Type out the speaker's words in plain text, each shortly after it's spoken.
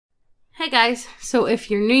Hey guys, so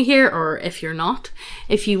if you're new here or if you're not,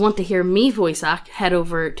 if you want to hear me voice act, head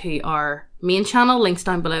over to our main channel, links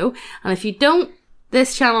down below. And if you don't,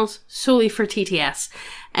 this channel's solely for TTS.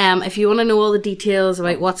 If you want to know all the details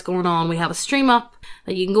about what's going on, we have a stream up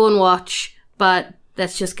that you can go and watch, but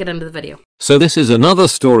let's just get into the video. So this is another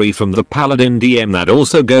story from the Paladin DM that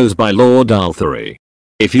also goes by Lord Althery.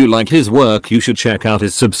 If you like his work, you should check out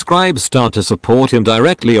his Subscribe Star to support him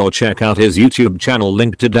directly, or check out his YouTube channel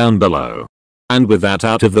linked down below. And with that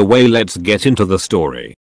out of the way, let's get into the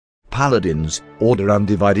story. Paladins, Order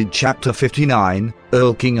Undivided Chapter 59,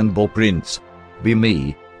 Earl King and Boar Prince. Be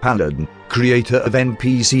me, Paladin, creator of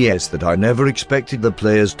NPCs that I never expected the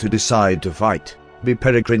players to decide to fight. Be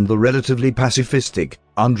Peregrine the relatively pacifistic,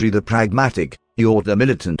 Andre the pragmatic, Eeyore the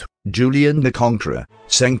militant, Julian the conqueror,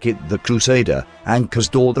 Senkit the crusader, and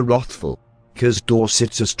Kazdor the wrathful. Kazdor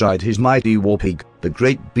sits astride his mighty war pig, the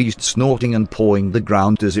great beast snorting and pawing the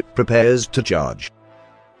ground as it prepares to charge.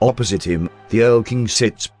 Opposite him, the Earl King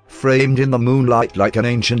sits, framed in the moonlight like an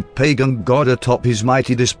ancient pagan god atop his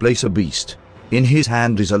mighty displacer beast. In his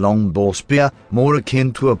hand is a long boar spear, more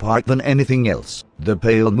akin to a pike than anything else. The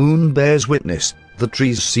pale moon bears witness. The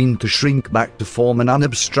trees seem to shrink back to form an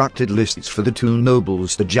unobstructed lists for the two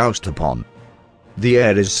nobles to joust upon. The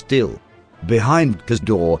air is still. Behind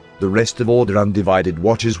Kazdor, the rest of Order Undivided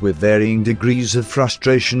watches with varying degrees of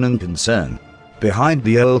frustration and concern. Behind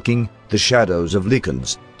the Earl King, the shadows of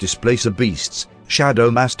lichens, displacer beasts,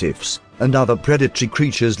 shadow mastiffs, and other predatory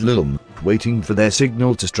creatures loom, waiting for their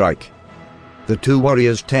signal to strike. The two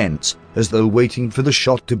warriors tense, as though waiting for the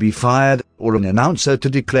shot to be fired, or an announcer to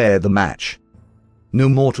declare the match. No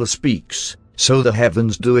mortal speaks, so the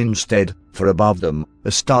heavens do instead, for above them,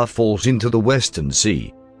 a star falls into the western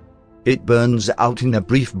sea. It burns out in a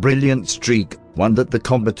brief brilliant streak, one that the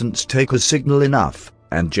combatants take as signal enough,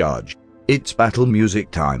 and charge. It's battle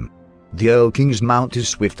music time. The Earl King's mount is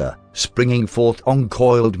swifter, springing forth on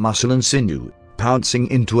coiled muscle and sinew, pouncing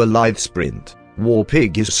into a lithe sprint. War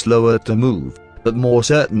Pig is slower to move, but more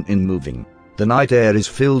certain in moving. The night air is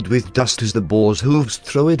filled with dust as the boar's hooves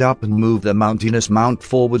throw it up and move the mountainous mount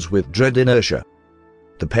forwards with dread inertia.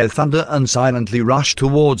 The pair thunder and silently rush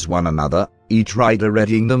towards one another, each rider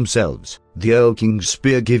readying themselves. The Earl King's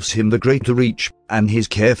spear gives him the greater reach, and his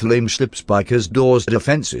careful aim slips by Kazdor's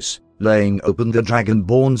defenses, laying open the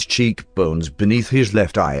Dragonborn's cheekbones beneath his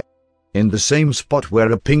left eye, in the same spot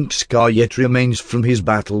where a pink scar yet remains from his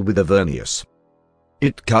battle with Avernius.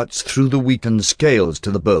 It cuts through the weakened scales to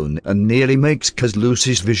the bone and nearly makes Kaz lose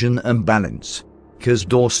his vision and balance.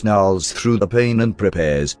 Kazdor snarls through the pain and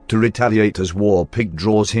prepares to retaliate as War Pig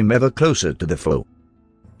draws him ever closer to the foe.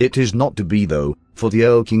 It is not to be though, for the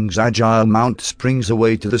Earl King's agile mount springs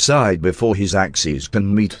away to the side before his axes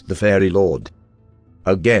can meet the Fairy Lord.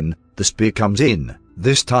 Again, the spear comes in.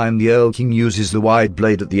 This time the Earl King uses the wide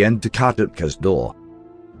blade at the end to cut at Kazdor.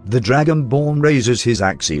 The Dragonborn raises his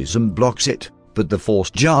axes and blocks it, but the force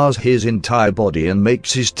jars his entire body and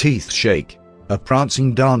makes his teeth shake. A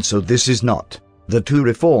prancing dancer this is not. The two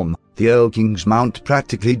reform, the Earl King's mount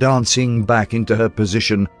practically dancing back into her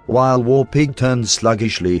position, while War Pig turns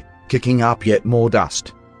sluggishly, kicking up yet more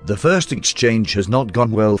dust. The first exchange has not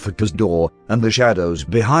gone well for Kazdor, and the shadows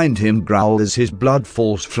behind him growl as his blood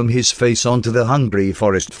falls from his face onto the hungry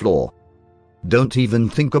forest floor. "Don't even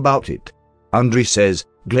think about it," Andre says,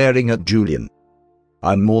 glaring at Julian.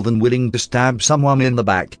 "I'm more than willing to stab someone in the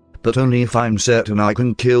back, but only if I'm certain I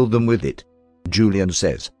can kill them with it," Julian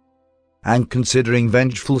says. "And considering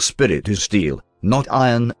vengeful spirit is steel, not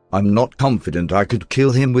iron, I'm not confident I could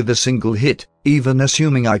kill him with a single hit, even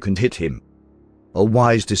assuming I can hit him." "A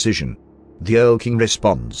wise decision," the Earl King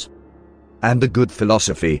responds. "And a good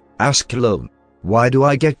philosophy, ask alone. Why do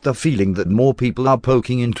I get the feeling that more people are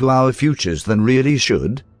poking into our futures than really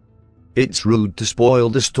should? It's rude to spoil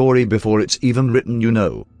the story before it's even written, you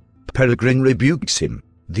know." Peregrine rebukes him.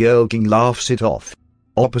 The Earl King laughs it off.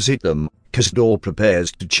 Opposite them, Kazdor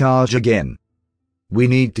prepares to charge again. "We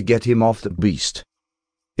need to get him off the beast.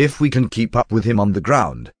 If we can keep up with him on the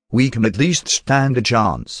ground, we can at least stand a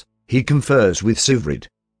chance." He confers with Sivrid.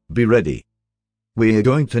 "Be ready. We're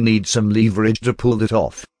going to need some leverage to pull it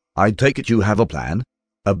off. I take it you have a plan?"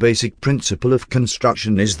 A basic principle of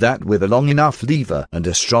construction is that with a long enough lever and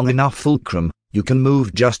a strong enough fulcrum, you can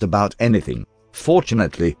move just about anything.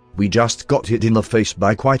 Fortunately, we just got hit in the face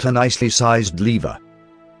by quite a nicely sized lever.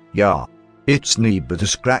 "Yeah. It's me but a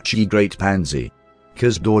scratchy great pansy."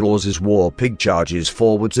 Kazdor's War Pig charges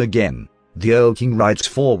forwards again. The Earl King rides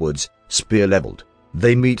forwards, spear leveled.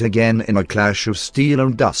 They meet again in a clash of steel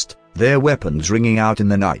and dust, their weapons ringing out in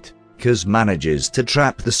the night. Kaz manages to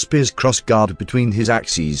trap the spear's crossguard between his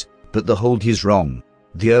axes, but the hold is wrong.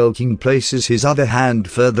 The Earl King places his other hand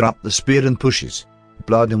further up the spear and pushes.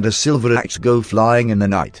 Blood and a silver axe go flying in the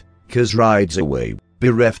night. Cuz rides away,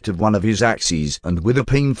 bereft of one of his axes and with a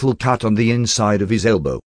painful cut on the inside of his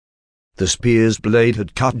elbow. The spear's blade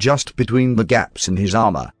had cut just between the gaps in his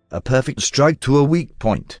armor, a perfect strike to a weak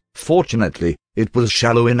point. Fortunately, it was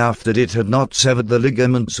shallow enough that it had not severed the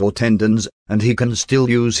ligaments or tendons, and he can still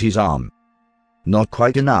use his arm. Not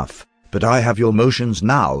quite enough, but I have your motions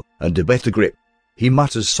now, and a better grip. He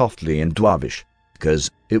mutters softly in Dwarvish,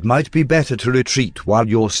 "'cause it might be better to retreat while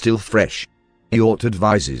you're still fresh." Eort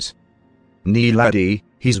advises. "Nee laddie,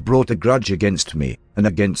 he's brought a grudge against me, and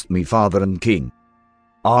against me father and king.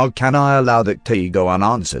 Can I allow that to go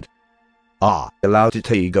unanswered? Allowed it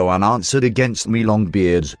to go unanswered against me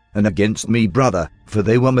Longbeards, and against me brother, for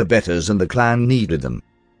they were my betters and the clan needed them.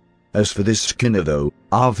 As for this Skinner though,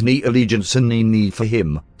 I've nee allegiance and nee need for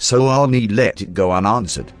him, so I'll need let it go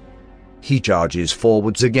unanswered." He charges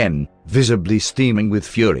forwards again, visibly steaming with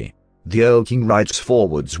fury. The Earl King rides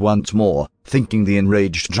forwards once more, thinking the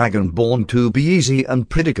enraged dragonborn to be easy and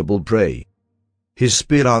predictable prey. His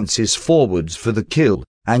spear lances forwards for the kill,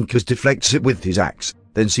 Ankus deflects it with his axe,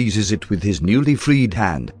 then seizes it with his newly freed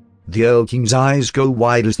hand. The Earl King's eyes go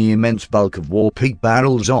wide as the immense bulk of War Pig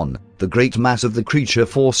barrels on, the great mass of the creature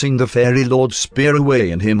forcing the Fairy Lord's spear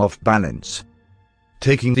away and him off balance.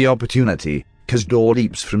 Taking the opportunity, Kazdor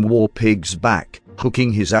leaps from War Pig's back,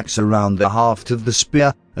 hooking his axe around the haft of the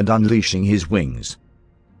spear and unleashing his wings.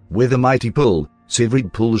 With a mighty pull,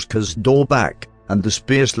 Sivrid pulls Kazdor back, and the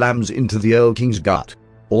spear slams into the Earl King's gut.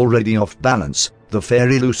 Already off balance, the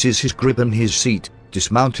fairy looses his grip and his seat,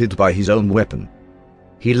 dismounted by his own weapon.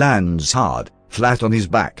 He lands hard, flat on his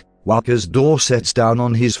back, while Kazdor sets down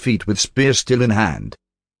on his feet with spear still in hand.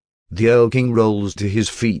 The Earl King rolls to his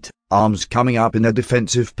feet, arms coming up in a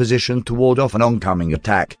defensive position to ward off an oncoming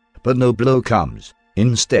attack, but no blow comes.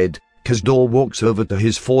 Instead, Kazdor walks over to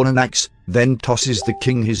his fallen axe, then tosses the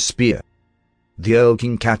king his spear. The Earl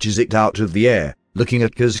King catches it out of the air, looking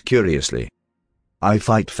at Kaz curiously. "I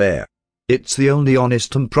fight fair. It's the only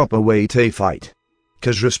honest and proper way to fight."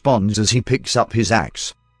 Kaz responds as he picks up his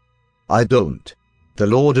axe. "I don't." The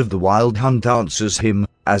Lord of the Wild Hunt answers him,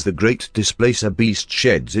 as the great displacer beast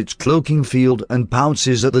sheds its cloaking field and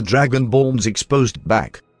pounces at the dragonborn's exposed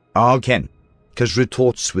back. "Ken." Kaz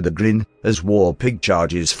retorts with a grin, as War Pig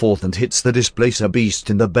charges forth and hits the displacer beast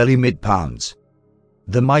in the belly mid-pounds.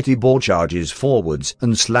 The mighty boar charges forwards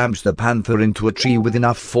and slams the panther into a tree with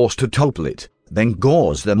enough force to topple it, then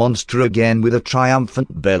gores the monster again with a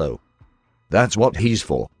triumphant bellow. That's what he's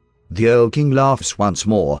for. The Earl King laughs once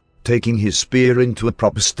more, taking his spear into a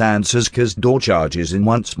proper stance as Kazdor charges in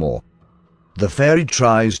once more. The fairy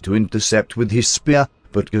tries to intercept with his spear,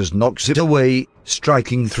 but Kaz knocks it away,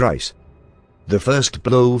 striking thrice. The first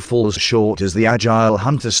blow falls short as the agile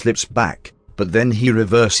hunter slips back, but then he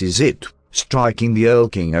reverses it, striking the Earl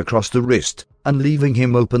King across the wrist, and leaving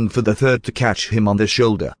him open for the third to catch him on the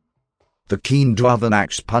shoulder. The keen dwarven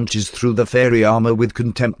axe punches through the fairy armor with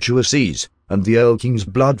contemptuous ease, and the Earl King's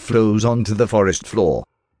blood flows onto the forest floor.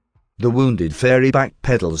 The wounded fairy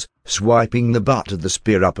backpedals, swiping the butt of the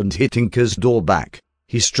spear up and hitting Kazdor back.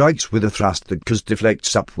 He strikes with a thrust that Kaz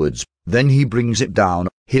deflects upwards, then he brings it down,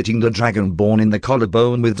 hitting the dragonborn in the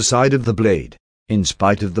collarbone with the side of the blade. In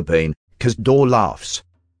spite of the pain, Kazdor laughs.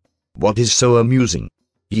 "What is so amusing?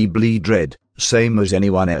 Ye bleed red, same as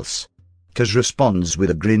anyone else." Kaz responds with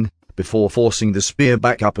a grin, before forcing the spear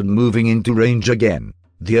back up and moving into range again.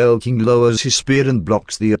 The Earl King lowers his spear and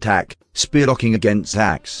blocks the attack, spear locking against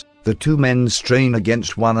axe. The two men strain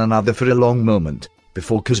against one another for a long moment,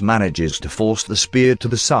 before Kaz manages to force the spear to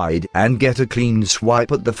the side and get a clean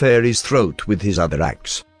swipe at the fairy's throat with his other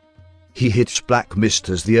axe. He hits black mist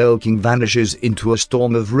as the Earl King vanishes into a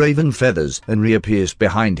storm of raven feathers and reappears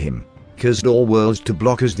behind him. Kazdor whirls to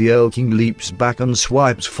block as the Earl King leaps back and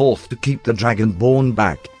swipes forth to keep the dragonborn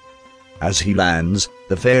back. As he lands,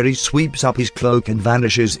 the fairy sweeps up his cloak and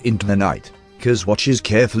vanishes into the night. Kaz watches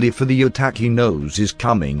carefully for the attack he knows is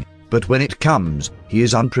coming, but when it comes, he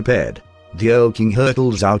is unprepared. The Earl King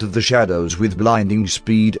hurtles out of the shadows with blinding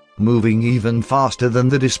speed, moving even faster than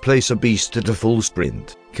the displacer beast at a full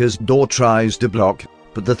sprint. Kazdor tries to block,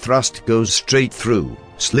 but the thrust goes straight through,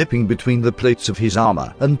 slipping between the plates of his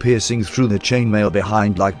armor and piercing through the chainmail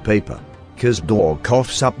behind like paper. Kazdor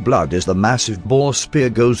coughs up blood as the massive boar spear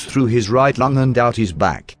goes through his right lung and out his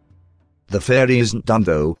back. The fairy isn't done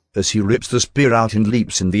though, as he rips the spear out and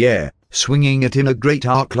leaps in the air, swinging it in a great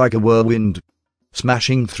arc like a whirlwind,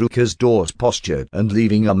 smashing through Kazdor's posture and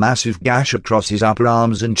leaving a massive gash across his upper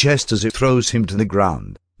arms and chest as it throws him to the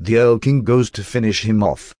ground. The Earl King goes to finish him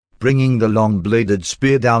off, bringing the long-bladed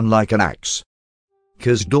spear down like an axe.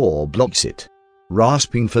 Kazdor blocks it.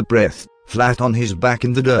 Rasping for breath, flat on his back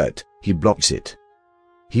in the dirt, he blocks it.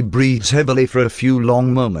 He breathes heavily for a few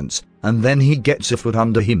long moments, and then he gets a foot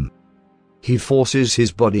under him. He forces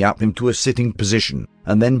his body up into a sitting position,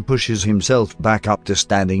 and then pushes himself back up to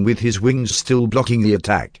standing with his wings still blocking the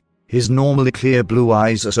attack. His normally clear blue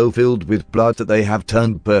eyes are so filled with blood that they have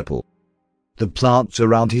turned purple. The plants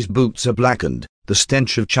around his boots are blackened, the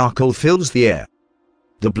stench of charcoal fills the air.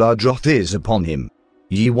 The blood wrath is upon him.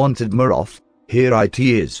 Ye wanted Maroth, here it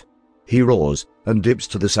is. He roars, and dips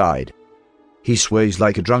to the side. He sways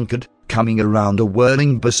like a drunkard, coming around a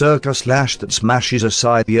whirling berserker slash that smashes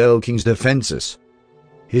aside the Earl King's defenses.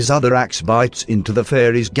 His other axe bites into the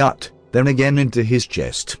fairy's gut, then again into his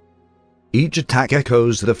chest. Each attack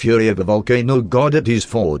echoes the fury of the volcano god at his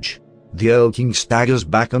forge. The Earl King staggers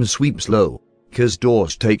back and sweeps low.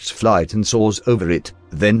 Kazdor takes flight and soars over it,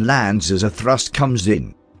 then lands as a thrust comes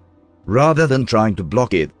in. Rather than trying to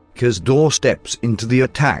block it, Kazdor steps into the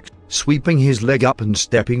attack, sweeping his leg up and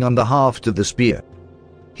stepping on the haft of the spear.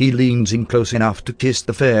 He leans in close enough to kiss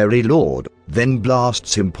the fairy lord, then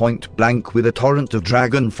blasts him point blank with a torrent of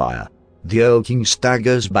dragon fire. The Earl King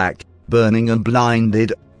staggers back, burning and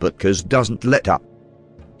blinded, but Kaz doesn't let up.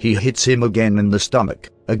 He hits him again in the stomach,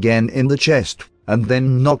 again in the chest, and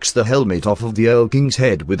then knocks the helmet off of the Earl King's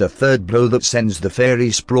head with a third blow that sends the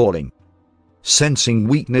fairy sprawling. Sensing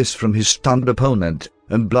weakness from his stunned opponent,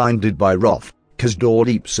 and blinded by wrath, Kazdor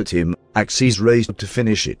leaps at him, axes raised to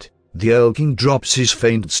finish it. The Earl King drops his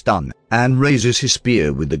feigned stun, and raises his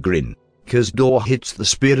spear with a grin. Kazdor hits the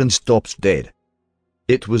spear and stops dead.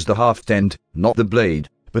 It was the haft end, not the blade,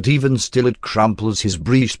 but even still it crumples his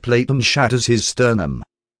breastplate and shatters his sternum.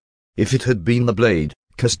 If it had been the blade,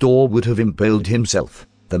 Kazdor would have impaled himself.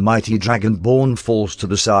 The mighty dragonborn falls to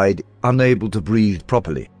the side, unable to breathe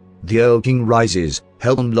properly. The Earl King rises,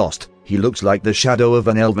 helm lost. He looks like the shadow of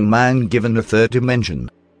an elven man given a third dimension.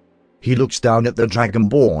 He looks down at the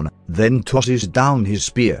dragonborn, then tosses down his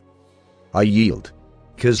spear. I yield.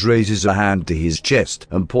 Kaz raises a hand to his chest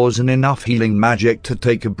and pours in enough healing magic to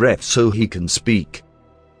take a breath so he can speak.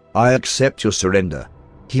 I accept your surrender.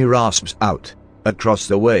 He rasps out. Across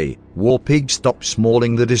the way, Warpig stops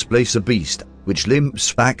mauling the displacer beast, which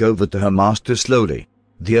limps back over to her master slowly.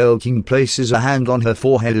 The Earl King places a hand on her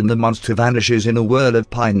forehead and the monster vanishes in a whirl of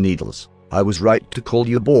pine needles. I was right to call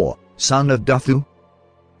you boar, son of Duthu.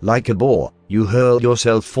 Like a boar, you hurl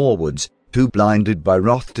yourself forwards, too blinded by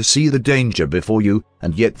wrath to see the danger before you,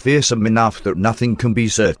 and yet fearsome enough that nothing can be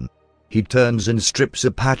certain. He turns and strips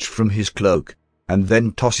a patch from his cloak, and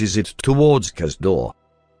then tosses it towards Kazdor.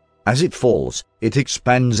 As it falls, it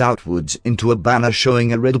expands outwards into a banner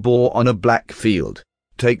showing a red boar on a black field.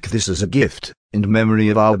 Take this as a gift, in memory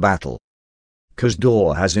of our battle.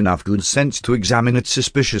 Kazdor has enough good sense to examine it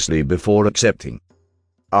suspiciously before accepting.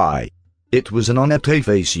 Aye. It was an honor to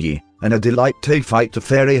face ye, and a delight to fight the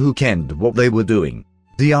fairy who kenned what they were doing.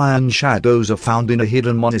 The Iron Shadows are found in a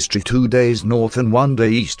hidden monastery 2 days north and 1 day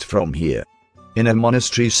east from here. In a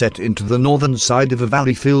monastery set into the northern side of a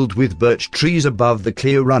valley filled with birch trees above the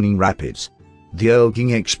clear running rapids. The Earl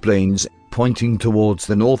King explains, pointing towards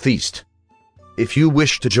the northeast. If you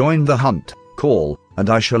wish to join the hunt, call, and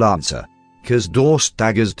I shall answer. Kazdor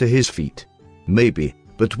staggers to his feet. Maybe,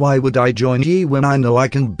 but why would I join ye when I know I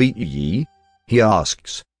can beat ye? He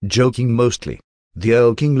asks, joking mostly. The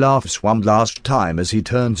Earl King laughs one last time as he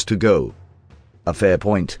turns to go. A fair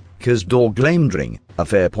point, Kazdor Glamdring, a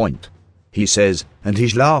fair point. He says, and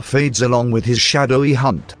his laugh fades along with his shadowy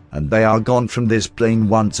hunt, and they are gone from this plane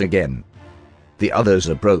once again. The others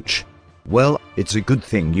approach. Well, it's a good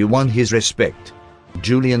thing you won his respect,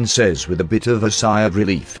 Julian says with a bit of a sigh of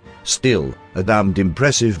relief. Still, a damned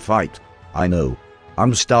impressive fight. I know.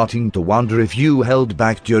 I'm starting to wonder if you held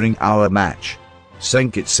back during our match.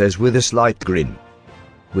 Senkit says with a slight grin.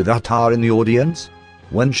 With Uttar in the audience?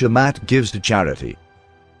 When Shamat gives to charity.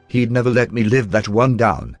 He'd never let me live that one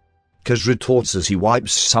down. Kaz retorts as he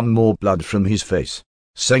wipes some more blood from his face.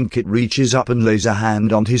 Senkit reaches up and lays a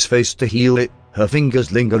hand on his face to heal it, her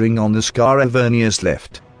fingers lingering on the scar Avernius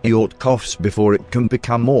left. Eort coughs before it can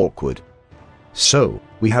become awkward. So,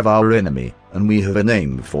 we have our enemy, and we have a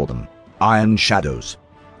name for them. Iron Shadows.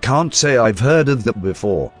 Can't say I've heard of them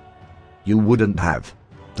before. You wouldn't have.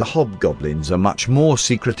 The hobgoblins are much more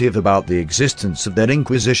secretive about the existence of their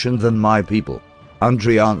Inquisition than my people.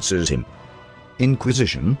 Andre answers him.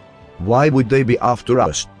 Inquisition? Why would they be after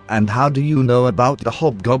us, and how do you know about the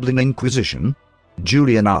Hobgoblin Inquisition?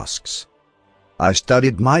 Julian asks. I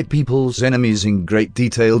studied my people's enemies in great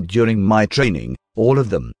detail during my training, all of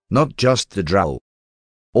them, not just the Drow.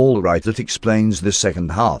 All right, that explains the second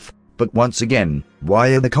half, But once again, why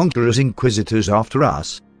are the Conqueror's Inquisitors after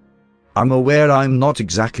us? I'm aware I'm not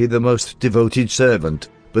exactly the most devoted servant,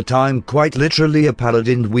 but I'm quite literally a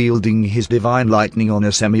paladin wielding his divine lightning on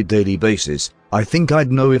a semi-daily basis. I think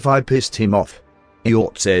I'd know if I pissed him off.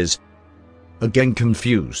 Eort says, again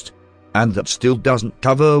confused. And that still doesn't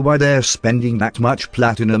cover why they're spending that much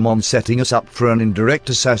platinum on setting us up for an indirect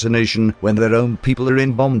assassination when their own people are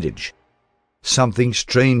in bondage. Something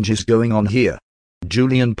strange is going on here.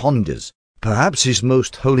 Julian ponders. Perhaps his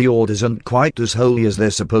most holy orders aren't quite as holy as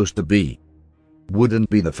they're supposed to be. Wouldn't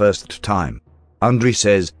be the first time. Andre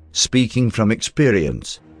says, speaking from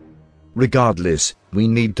experience. Regardless, we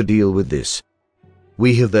need to deal with this.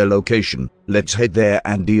 We have their location, let's head there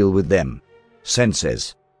and deal with them. Sen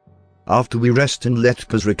says. After we rest and let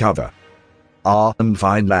Kaz recover. I'm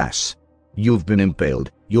fine, lass. You've been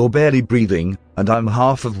impaled, you're barely breathing, and I'm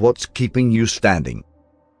half of what's keeping you standing.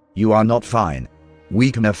 You are not fine. We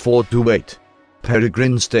can afford to wait.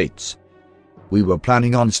 Peregrine states. We were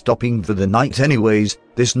planning on stopping for the night anyways,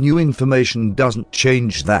 this new information doesn't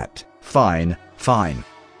change that. Fine, fine.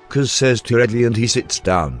 Kaz says to Redley and he sits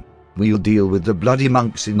down. We'll deal with the bloody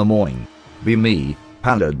monks in the morning. Be me,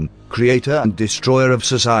 Paladin, creator and destroyer of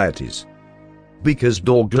societies. Because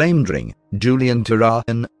Dog Lamedring, Julian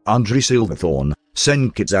Tarahan, Andre Silverthorn,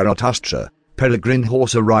 Senkit Zarathustra, Peregrine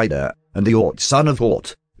Horse Rider, and the Ort son of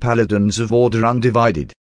Ort, Paladins of Order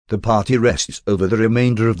Undivided. The party rests over the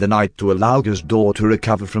remainder of the night to allow Gazdor to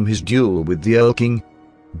recover from his duel with the Earl King,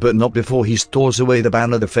 but not before he stores away the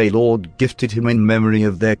banner the Fey Lord gifted him in memory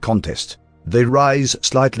of their contest. They rise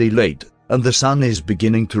slightly late, and the sun is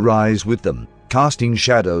beginning to rise with them, casting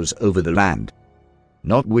shadows over the land.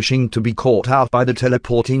 Not wishing to be caught out by the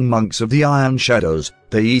teleporting monks of the Iron Shadows,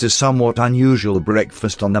 they eat a somewhat unusual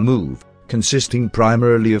breakfast on the move, consisting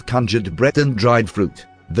primarily of conjured bread and dried fruit.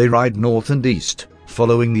 They ride north and east,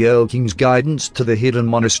 following the Earl King's guidance to the hidden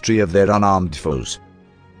monastery of their unarmed foes.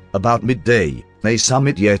 About midday, they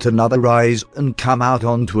summit yet another rise and come out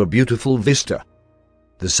onto a beautiful vista.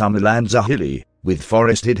 The summerlands are hilly, with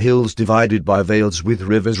forested hills divided by vales with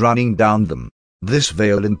rivers running down them. This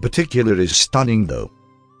vale in particular is stunning though.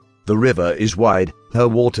 The river is wide, her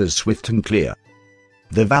waters swift and clear.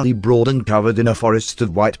 The valley broad and covered in a forest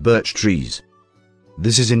of white birch trees.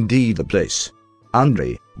 This is indeed the place.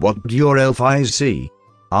 Andre, what do your elf eyes see?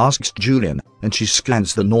 Asks Julian, and she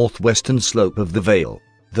scans the northwestern slope of the vale.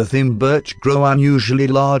 The thin birch grow unusually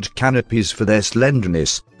large canopies for their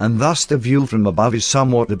slenderness, and thus the view from above is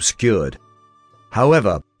somewhat obscured.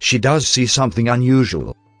 However, she does see something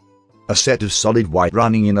unusual. A set of solid white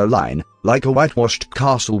running in a line, like a whitewashed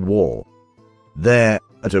castle wall. There,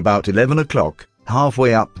 at about 11 o'clock,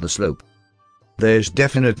 halfway up the slope. There's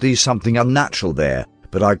definitely something unnatural there,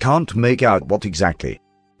 but I can't make out what exactly.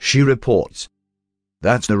 She reports.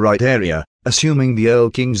 That's the right area, assuming the Earl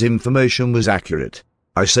King's information was accurate.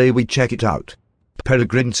 I say we check it out.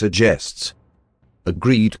 Peregrine suggests.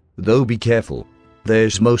 Agreed, though be careful.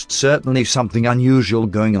 There's most certainly something unusual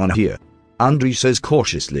going on here. Andre says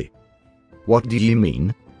cautiously. What do you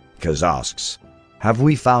mean? Kaz asks. Have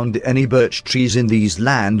we found any birch trees in these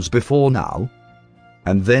lands before now?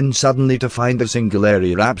 And then suddenly to find a single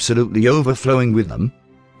area absolutely overflowing with them?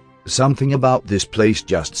 Something about this place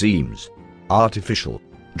just seems artificial.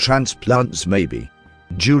 Transplants maybe.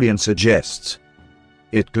 Julian suggests.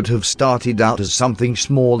 It could have started out as something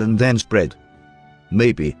small and then spread.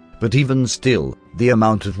 Maybe, but even still, the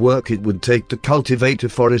amount of work it would take to cultivate a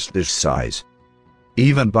forest this size.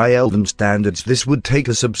 Even by elven standards this would take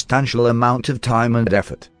a substantial amount of time and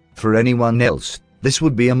effort. For anyone else, this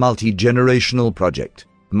would be a multi-generational project.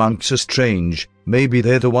 Monks are strange, maybe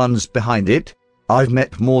they're the ones behind it. I've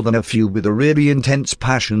met more than a few with a really intense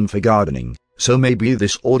passion for gardening, so maybe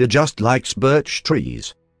this order just likes birch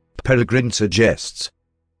trees. Peregrine suggests.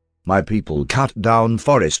 My people cut down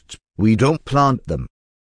forests, we don't plant them.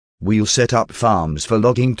 We'll set up farms for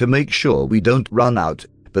logging to make sure we don't run out,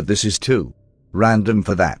 but this is too random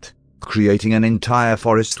for that. Creating an entire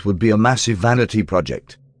forest would be a massive vanity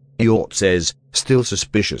project. Eort says, still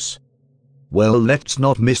suspicious. Well, let's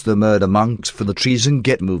not miss the murder monks for the trees and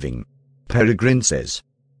get moving. Peregrine says.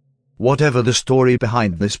 Whatever the story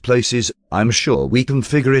behind this place is, I'm sure we can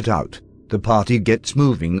figure it out. The party gets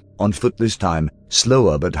moving, on foot this time,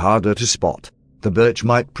 slower but harder to spot. The birch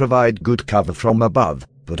might provide good cover from above,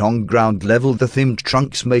 but on ground level the thinned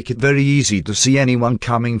trunks make it very easy to see anyone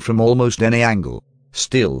coming from almost any angle.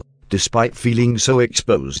 Still, despite feeling so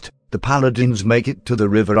exposed, the paladins make it to the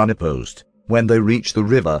river unopposed. When they reach the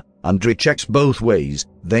river, Andre checks both ways,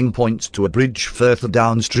 then points to a bridge further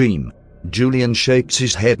downstream. Julian shakes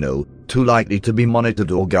his head no, too likely to be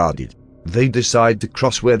monitored or guarded. They decide to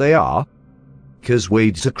cross where they are. Kaz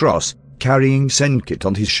wades across, carrying Senkit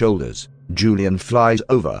on his shoulders. Julian flies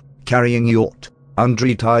over, carrying Yort.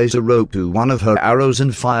 Andre ties a rope to one of her arrows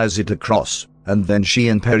and fires it across, and then she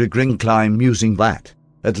and Peregrine climb using that.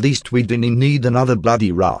 At least we didn't need another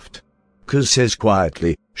bloody raft. Kaz says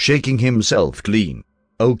quietly, shaking himself clean.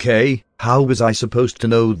 Okay, how was I supposed to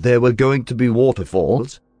know there were going to be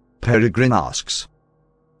waterfalls? Peregrine asks.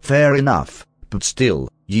 Fair enough, but still,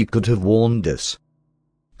 ye could have warned us.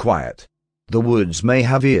 Quiet. The woods may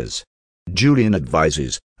have ears. Julian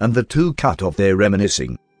advises, and the two cut off their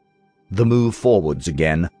reminiscing. They move forwards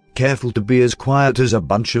again, careful to be as quiet as a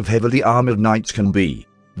bunch of heavily armored knights can be.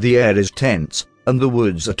 The air is tense, and the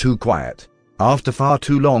woods are too quiet. After far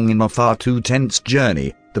too long in a far too tense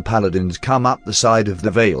journey, the paladins come up the side of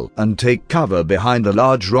the vale and take cover behind a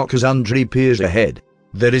large rock as Andre peers ahead.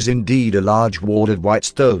 There is indeed a large warded white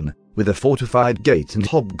stone, with a fortified gate and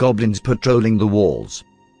hobgoblins patrolling the walls.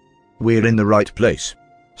 We're in the right place.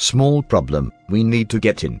 Small problem, we need to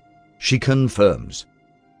get in. She confirms.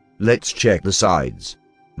 Let's check the sides.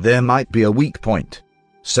 There might be a weak point.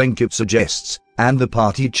 Senkit suggests, and the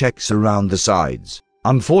party checks around the sides.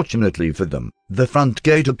 Unfortunately for them, the front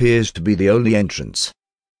gate appears to be the only entrance.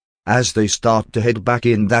 As they start to head back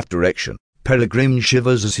in that direction, Peregrine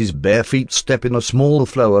shivers as his bare feet step in a small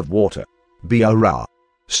flow of water. Be-a-rah.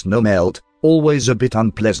 Snowmelt, always a bit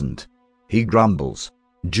unpleasant. He grumbles.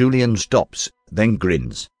 Julian stops, then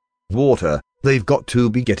grins. Water, they've got to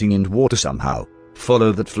be getting in water somehow.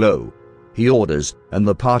 Follow that flow. He orders, and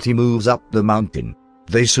the party moves up the mountain.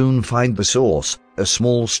 They soon find the source, a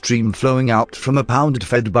small stream flowing out from a pond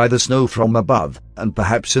fed by the snow from above, and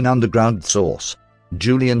perhaps an underground source.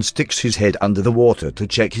 Julian sticks his head under the water to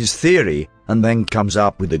check his theory, and then comes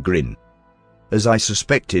up with a grin. As I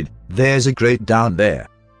suspected, there's a grate down there.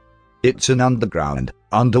 It's an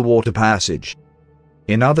underwater passage.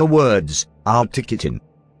 In other words, our ticket in.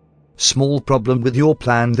 Small problem with your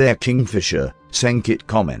plan there, Kingfisher, Senkit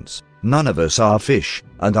comments. None of us are fish,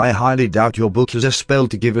 and I highly doubt your book has a spell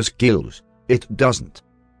to give us gills. It doesn't.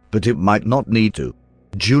 But it might not need to.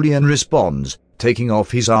 Julian responds, taking off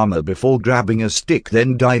his armor before grabbing a stick,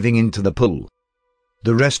 then diving into the pool.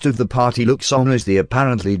 The rest of the party looks on as the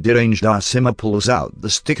apparently deranged Arsima pulls out the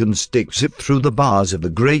stick and sticks it through the bars of the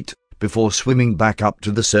grate, before swimming back up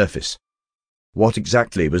to the surface. What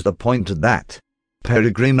exactly was the point of that?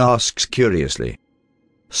 Peregrine asks curiously.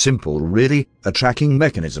 Simple really, a tracking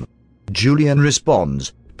mechanism. Julian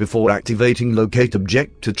responds, before activating locate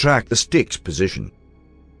object to track the stick's position.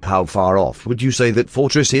 How far off would you say that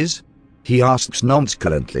fortress is? He asks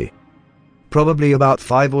nonchalantly. Probably about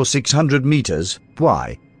 500 or 600 meters,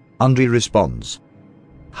 why? Andre responds.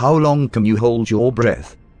 How long can you hold your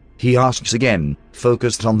breath? He asks again,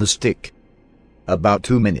 focused on the stick. About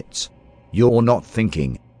 2 minutes. You're not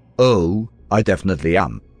thinking. Oh, I definitely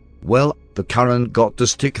am. Well, the current got the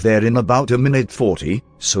stick there in about 1:40,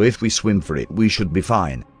 so if we swim for it we should be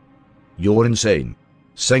fine. You're insane,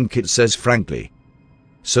 Senkit says frankly.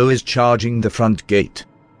 So is charging the front gate.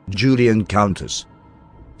 Julian counters.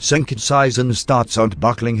 Senkit sighs and starts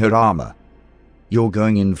unbuckling her armor. You're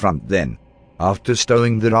going in front then. After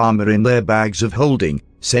stowing their armor in their bags of holding,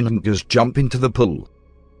 Senkers jump into the pool.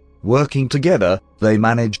 Working together, they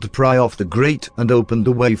manage to pry off the grate and open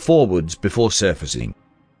the way forwards before surfacing.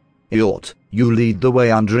 Yort, you lead the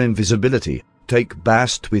way under invisibility. Take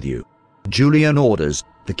Bast with you. Julian orders,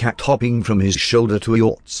 the cat hopping from his shoulder to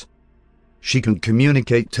Yort's. She can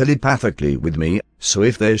communicate telepathically with me, so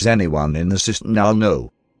if there's anyone in the system I'll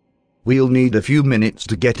know. We'll need a few minutes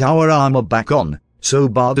to get our armor back on, so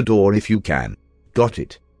bar the door if you can. Got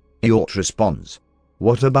it. Yort responds.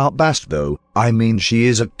 What about Bast though? I mean, she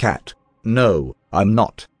is a cat. No, I'm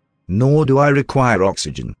not. Nor do I require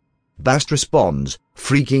oxygen. Bast responds,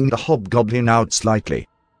 freaking the hobgoblin out slightly.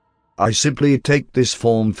 I simply take this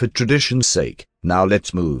form for tradition's sake. Now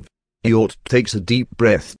let's move. Yort takes a deep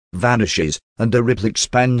breath, vanishes, and a ripple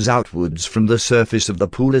expands outwards from the surface of the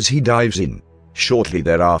pool as he dives in. Shortly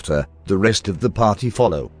thereafter, the rest of the party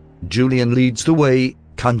follow. Julian leads the way,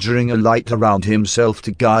 conjuring a light around himself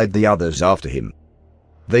to guide the others after him.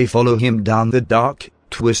 They follow him down the dark,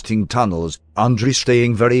 twisting tunnels, Andre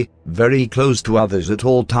staying very, very close to others at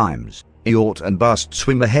all times. Yort and Bast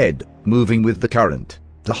swim ahead, moving with the current.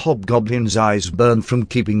 The hobgoblin's eyes burn from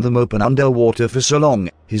keeping them open underwater for so long,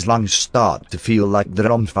 his lungs start to feel like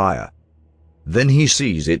they're on fire. Then he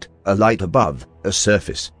sees it, a light above, a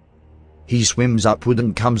surface. He swims upward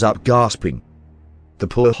and comes up gasping. The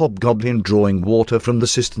poor hobgoblin drawing water from the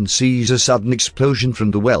cistern sees a sudden explosion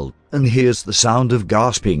from the well, and hears the sound of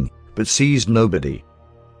gasping, but sees nobody.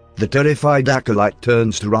 The terrified acolyte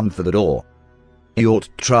turns to run for the door. Eort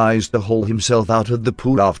tries to haul himself out of the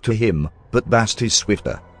pool after him, but Bast is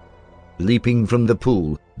swifter. Leaping from the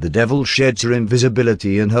pool, the devil sheds her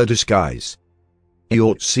invisibility and her disguise.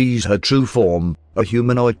 Eort sees her true form, a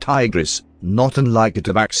humanoid tigress, not unlike a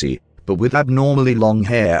tabaxi, but with abnormally long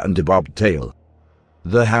hair and a bobbed tail.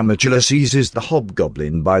 The Hamatula seizes the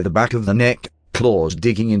hobgoblin by the back of the neck, claws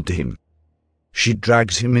digging into him. She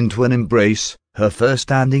drags him into an embrace, her fur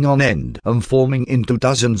standing on end and forming into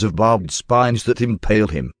dozens of barbed spines that impale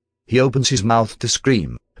him. He opens his mouth to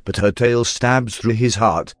scream, but her tail stabs through his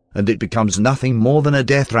heart, and it becomes nothing more than a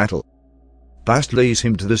death rattle. Bast lays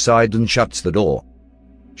him to the side and shuts the door.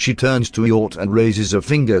 She turns to Eort and raises a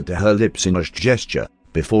finger to her lips in a gesture,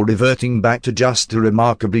 before reverting back to just a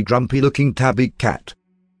remarkably grumpy-looking tabby cat.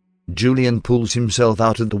 Julian pulls himself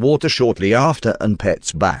out of the water shortly after and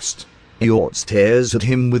pets Bast. Eort stares at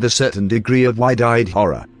him with a certain degree of wide-eyed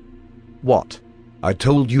horror. "What? I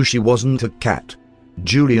told you she wasn't a cat,"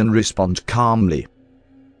 Julian responds calmly.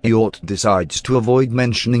 Eort decides to avoid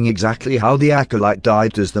mentioning exactly how the acolyte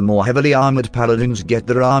died, as the more heavily armored paladins get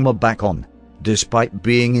their armor back on. Despite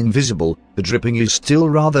being invisible, the dripping is still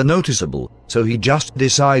rather noticeable, so he just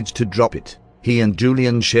decides to drop it. He and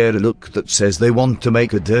Julian share a look that says they want to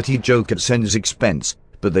make a dirty joke at Sen's expense,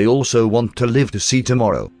 but they also want to live to see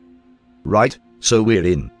tomorrow. "Right, so we're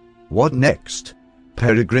in. What next?"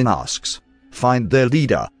 Peregrine asks. "Find their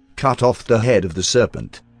leader, cut off the head of the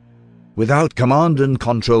serpent. Without command and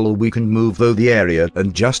control we can move through the area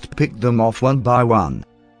and just pick them off one by one.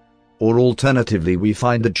 Or alternatively we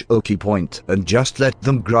find a choky point and just let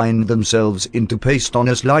them grind themselves into paste on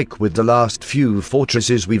us like with the last few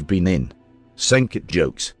fortresses we've been in." Senkit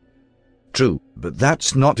jokes. "True, but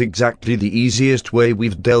that's not exactly the easiest way.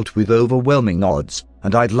 We've dealt with overwhelming odds,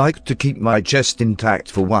 and I'd like to keep my chest intact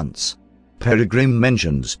for once," Peregrine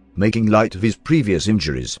mentions, making light of his previous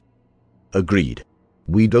injuries. "Agreed.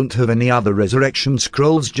 We don't have any other resurrection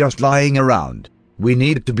scrolls just lying around. We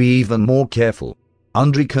need to be even more careful,"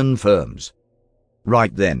 Andri confirms.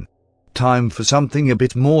 "Right then. Time for something a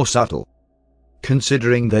bit more subtle."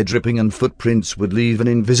 Considering their dripping and footprints would leave an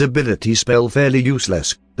invisibility spell fairly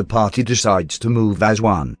useless, the party decides to move as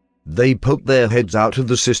one. They poke their heads out of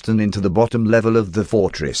the cistern into the bottom level of the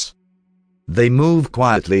fortress. They move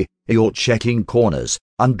quietly, Eort checking corners,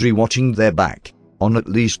 Andri watching their back. On at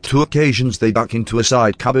least 2 occasions they duck into a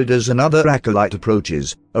side cupboard as another acolyte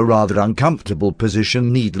approaches, a rather uncomfortable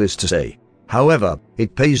position needless to say. However,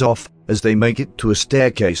 it pays off, as they make it to a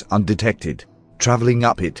staircase undetected. Traveling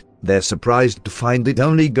up it, they're surprised to find it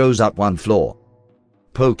only goes up 1 floor.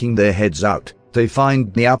 Poking their heads out, they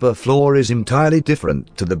find the upper floor is entirely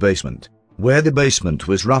different to the basement. Where the basement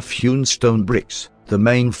was rough-hewn stone bricks, the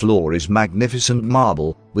main floor is magnificent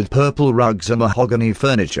marble, with purple rugs and mahogany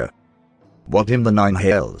furniture. "What in the 9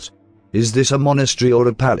 hells? Is this a monastery or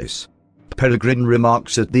a palace?" Peregrine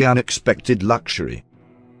remarks at the unexpected luxury.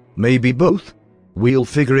 "Maybe both. We'll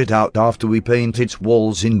figure it out after we paint its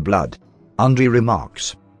walls in blood," Andri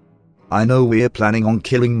remarks. "I know we're planning on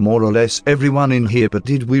killing more or less everyone in here, but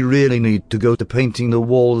did we really need to go to painting the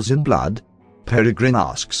walls in blood?" Peregrine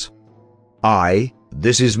asks. "Aye,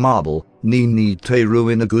 this is marble, need to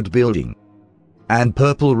ruin a good building. And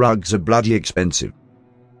purple rugs are bloody expensive.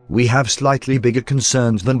 We have slightly bigger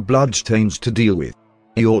concerns than bloodstains to deal with,"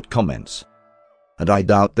 Eort comments. "And I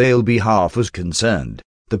doubt they'll be half as concerned."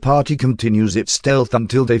 The party continues its stealth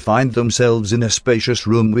until they find themselves in a spacious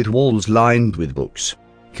room with walls lined with books.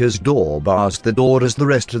 Kazdor bars the door as the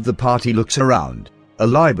rest of the party looks around. A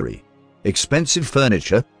library. Expensive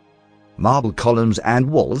furniture. Marble columns and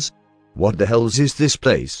walls. "What the hells is this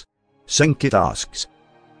place?" Senkit asks.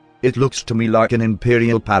 "It looks to me like an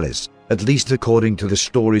imperial palace, at least according to the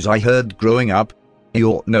stories I heard growing up,"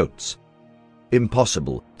 Eort notes.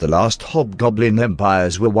 "Impossible, the last hobgoblin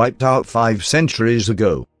empires were wiped out 5 centuries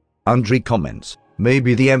ago," Andri comments.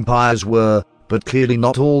 "Maybe the empires were, but clearly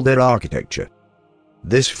not all their architecture.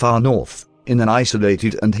 This far north, in an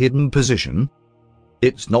isolated and hidden position?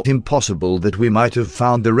 It's not impossible that we might have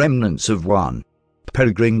found the remnants of one,"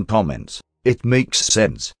 Peregrine comments. "It makes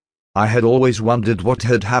sense. I had always wondered what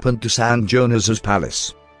had happened to San Jonas's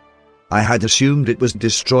palace. I had assumed it was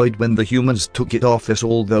destroyed when the humans took it off us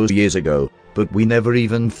all those years ago, but we never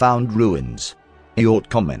even found ruins." Eort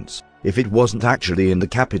comments. "If it wasn't actually in the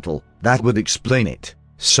capital, that would explain it.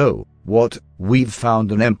 So, what, we've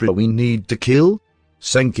found an emperor we need to kill?"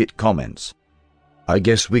 Senkit comments. "I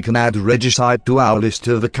guess we can add regicide to our list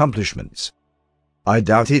of accomplishments." "I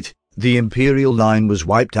doubt it, the imperial line was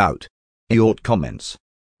wiped out," Eort comments.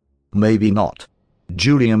 "Maybe not,"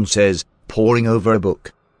 Julian says, poring over a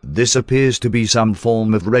book. This appears to be some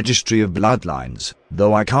form of registry of bloodlines,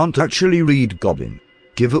 though I can't actually read Goblin.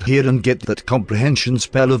 Give up here and get that comprehension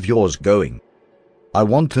spell of yours going. I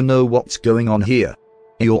want to know what's going on here,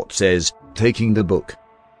 Eort says, taking the book.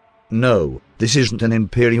 No, this isn't an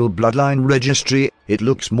Imperial bloodline registry, it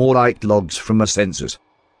looks more like logs from a census.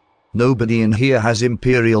 Nobody in here has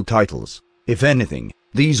Imperial titles. If anything,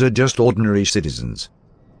 these are just ordinary citizens.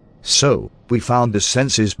 So, we found the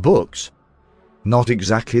census books. Not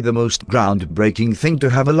exactly the most groundbreaking thing to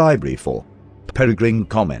have a library for, Peregrine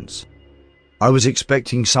comments. I was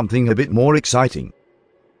expecting something a bit more exciting.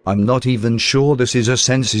 I'm not even sure this is a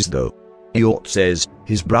census though, Eort says,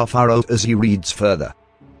 his brow furrowed as he reads further.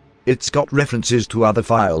 It's got references to other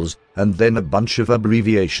files, and then a bunch of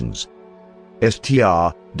abbreviations. STR,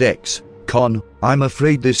 Dex, Con, I'm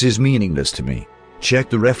afraid this is meaningless to me. Check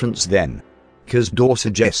the reference then. Kazdor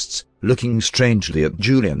suggests, looking strangely at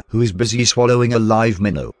Julian, who is busy swallowing a live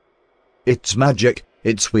minnow. It's magic,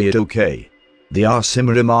 it's weird, okay. The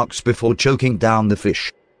Arsim remarks before choking down the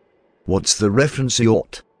fish. What's the reference,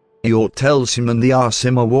 Eort? Eort tells him, and the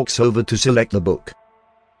Arsimmer walks over to select the book.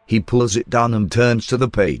 He pulls it down and turns to the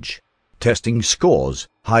page. Testing scores,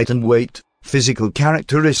 height and weight, physical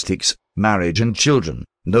characteristics, marriage and children,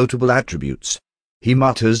 notable attributes. He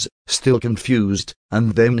mutters, still confused,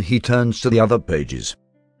 and then he turns to the other pages.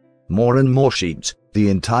 More and more sheets, the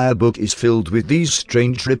entire book is filled with these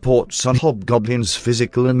strange reports on hobgoblins'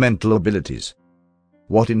 physical and mental abilities.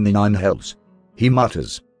 What in the nine hells? He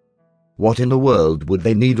mutters. What in the world would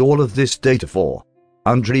they need all of this data for?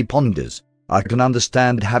 Andre ponders. I can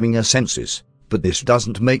understand having a census, but this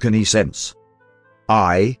doesn't make any sense.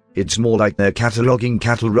 It's more like they're cataloguing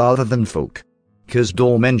cattle rather than folk.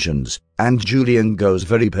 Kazdor mentions, and Julian goes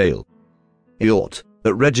very pale. Eort,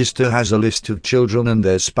 that register has a list of children and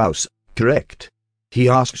their spouse, correct? He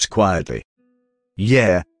asks quietly.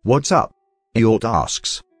 Yeah, what's up? Eort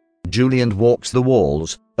asks. Julian walks the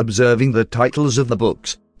walls, observing the titles of the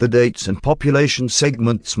books, the dates and population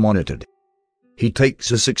segments monitored. He takes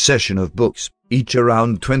a succession of books, each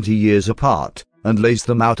around 20 years apart, and lays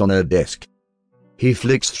them out on her desk. He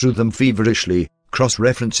flicks through them feverishly,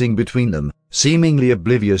 cross-referencing between them, seemingly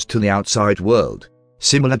oblivious to the outside world.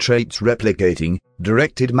 Similar traits replicating,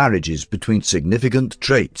 directed marriages between significant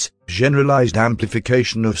traits, generalized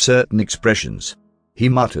amplification of certain expressions. He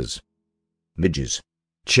mutters. Midges.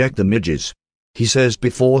 Check the midges, he says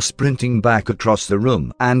before sprinting back across the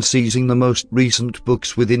room and seizing the most recent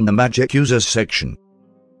books within the Magic Users section.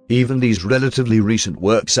 Even these relatively recent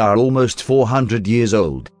works are almost 400 years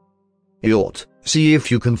old. Eort, see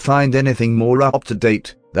if you can find anything more up to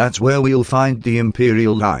date, that's where we'll find the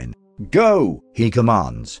Imperial line. Go, he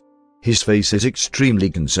commands. His face is extremely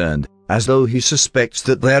concerned, as though he suspects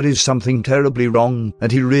that there is something terribly wrong,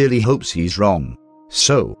 and he really hopes he's wrong.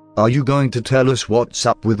 So, are you going to tell us what's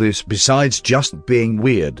up with this besides just being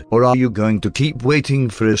weird, or are you going to keep waiting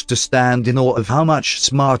for us to stand in awe of how much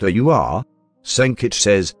smarter you are? Senkit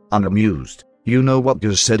says, unamused. You know what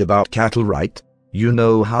you said about cattle, right? You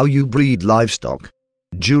know how you breed livestock.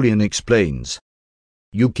 Julian explains.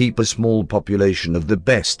 You keep a small population of the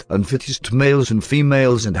best and fittest males and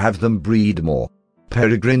females and have them breed more.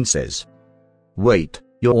 Peregrine says. Wait,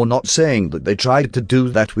 you're not saying that they tried to do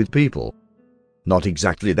that with people? Not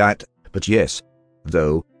exactly that, but yes.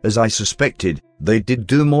 Though, as I suspected, they did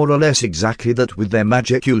do more or less exactly that with their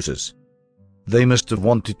magic users. They must have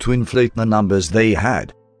wanted to inflate the numbers they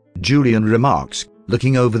had. Julian remarks,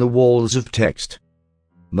 looking over the walls of text.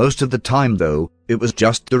 Most of the time though, it was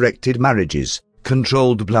just directed marriages,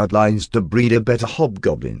 controlled bloodlines to breed a better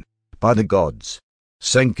hobgoblin. By the gods.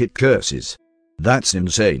 Senkit curses. That's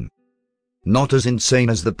insane. Not as insane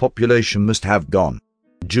as the population must have gone,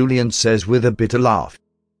 Julian says with a bitter laugh.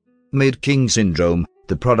 Mid-King syndrome,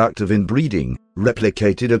 the product of inbreeding,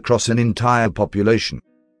 replicated across an entire population.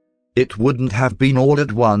 It wouldn't have been all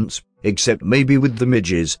at once, except maybe with the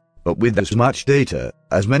midges, but with as much data,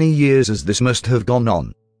 as many years as this must have gone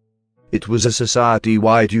on. It was a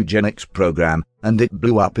society-wide eugenics program, and it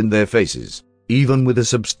blew up in their faces. Even with a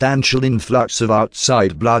substantial influx of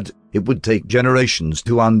outside blood, it would take generations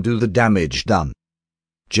to undo the damage done.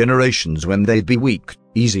 Generations when they'd be weak,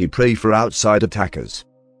 easy prey for outside attackers.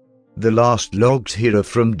 The last logs here are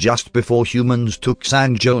from just before humans took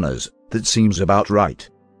San Jonas. That seems about right.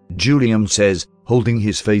 Julian says, holding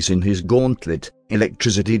his face in his gauntlet,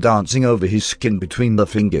 electricity dancing over his skin between the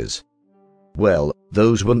fingers. Well,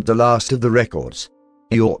 those weren't the last of the records.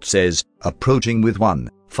 Eort says, approaching with one,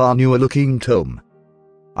 far newer-looking tome.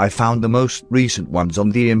 I found the most recent ones on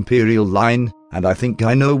the Imperial line, and I think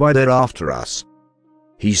I know why they're after us.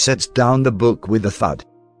 He sets down the book with a thud.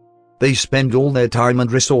 They spend all their time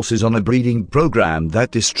and resources on a breeding program that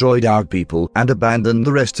destroyed our people and abandoned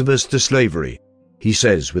the rest of us to slavery," he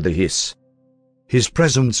says with a hiss. His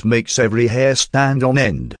presence makes every hair stand on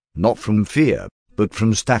end, not from fear, but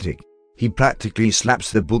from static. He practically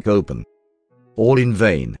slaps the book open. All in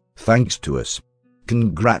vain, thanks to us.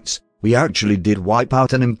 Congrats, we actually did wipe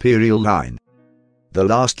out an imperial line. The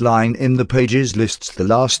last line in the pages lists the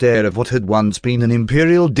last heir of what had once been an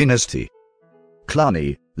imperial dynasty.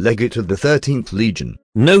 Cloney, legate of the 13th Legion.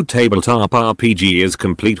 No tabletop RPG is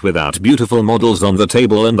complete without beautiful models on the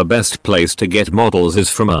table, and the best place to get models is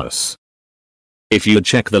from us. If you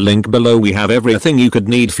check the link below, we have everything you could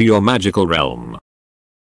need for your magical realm.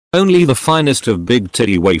 Only the finest of big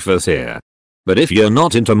titty wafers here. But if you're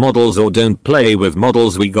not into models or don't play with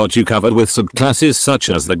models, we got you covered with subclasses such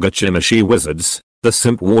as the Gachimishi Wizards, the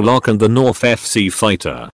Simp Warlock and the North FC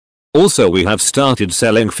Fighter. Also, we have started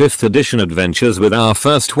selling 5th edition adventures, with our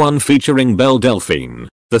first one featuring Belle Delphine,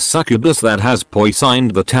 the succubus that has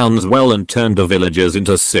poisoned the towns well and turned the villagers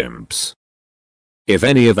into simps. If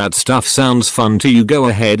any of that stuff sounds fun to you, go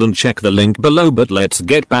ahead and check the link below, but let's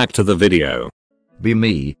get back to the video. Be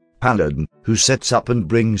me, Paladin, who sets up and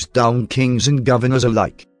brings down kings and governors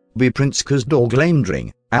alike. Be Prince Kazdor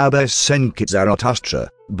Glamdring, Abbess Senkit Zarathustra,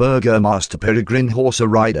 Burgomaster Peregrine Horse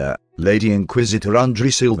Rider, Lady Inquisitor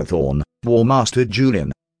Undri Silverthorn, War Master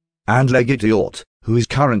Julian, and Legate Eort, who is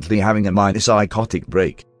currently having a minor psychotic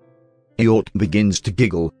break. Eort begins to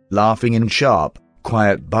giggle, laughing in sharp,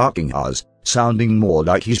 quiet barking ahs, sounding more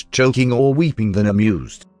like he's choking or weeping than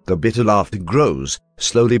amused. The bitter laughter grows,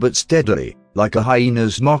 slowly but steadily, like a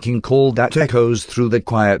hyena's mocking call that echoes through the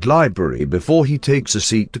quiet library before he takes a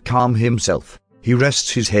seat to calm himself. He rests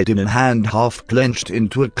his head in a hand half clenched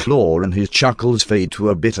into a claw, and his chuckles fade to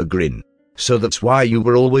a bitter grin. "So that's why you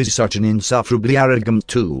were always such an insufferably arrogant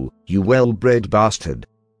tool, you well-bred bastard.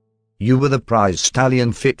 You were the prize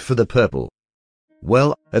stallion fit for the purple.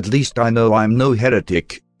 Well, at least I know I'm no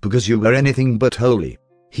heretic, because you were anything but holy."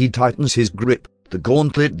 He tightens his grip, the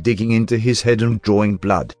gauntlet digging into his head and drawing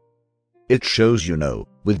blood. "It shows, you know,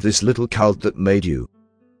 with this little cult that made you.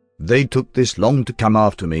 They took this long to come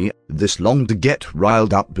after me, this long to get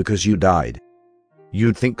riled up because you died.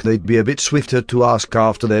 You'd think they'd be a bit swifter to ask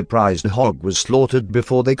after their prized hog was slaughtered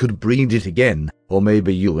before they could breed it again, or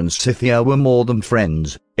maybe you and Scythia were more than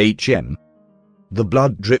friends, HM." The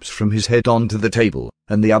blood drips from his head onto the table,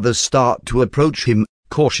 and the others start to approach him,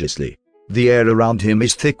 cautiously. The air around him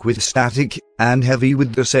is thick with static, and heavy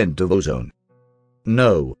with the scent of ozone.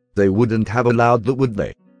 No, they wouldn't have allowed that, would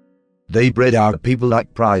they? They bred our people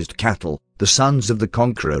like prized cattle, the sons of the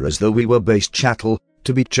conqueror, as though we were base chattel,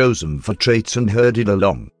 to be chosen for traits and herded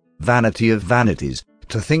along. Vanity of vanities,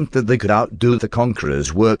 to think that they could outdo the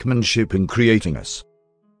conqueror's workmanship in creating us.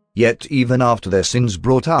 Yet even after their sins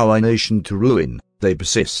brought our nation to ruin, they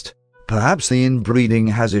persist. Perhaps the inbreeding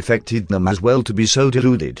has affected them as well to be so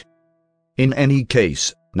deluded. In any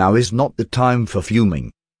case, now is not the time for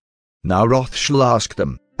fuming. Now wrath shall ask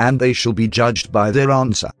them, and they shall be judged by their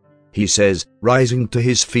answer," he says, rising to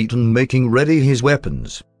his feet and making ready his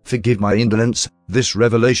weapons. "Forgive my indolence, this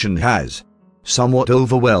revelation has somewhat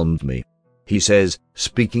overwhelmed me," he says,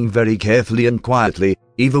 speaking very carefully and quietly,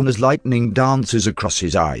 even as lightning dances across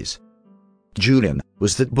his eyes. "Julian,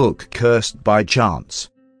 was that book cursed by chance?"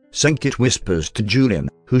 Senkit whispers to Julian,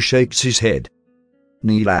 who shakes his head.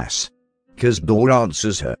 "Nelas." Kazdor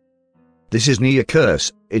answers her. "This is ne a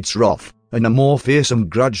curse, it's wrath, and a more fearsome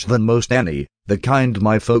grudge than most any, the kind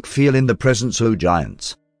my folk feel in the presence o'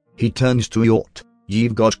 giants." He turns to Eort.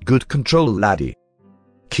 "Ye've got good control, laddie.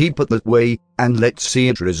 Keep it that way, and let's see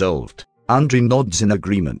it resolved." Andri nods in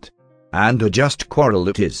agreement. "And a just quarrel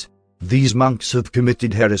it is. These monks have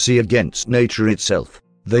committed heresy against nature itself.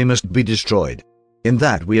 They must be destroyed. In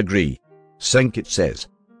that we agree," Senkit says.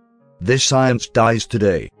 "This science dies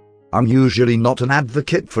today. I'm usually not an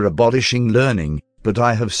advocate for abolishing learning, but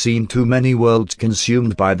I have seen too many worlds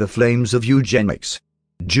consumed by the flames of eugenics."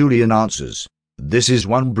 Julian answers. "This is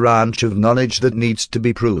one branch of knowledge that needs to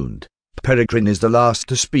be pruned." Peregrine is the last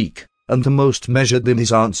to speak, and the most measured in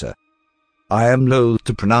his answer. "I am loath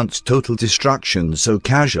to pronounce total destruction so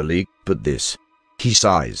casually, but this," he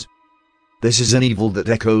sighs. "This is an evil that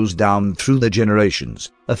echoes down through the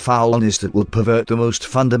generations, a foulness that will pervert the most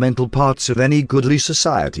fundamental parts of any goodly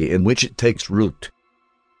society in which it takes root.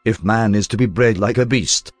 If man is to be bred like a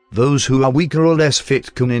beast, those who are weaker or less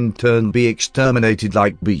fit can in turn be exterminated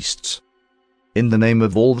like beasts. In the name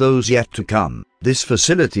of all those yet to come, this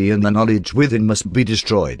facility and the knowledge within must be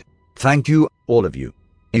destroyed. Thank you, all of you,"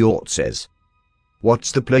 Eort says.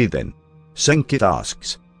 "What's the play then?" Senkit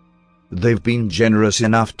asks. "They've been generous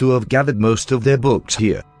enough to have gathered most of their books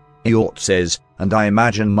here. Eort says, and I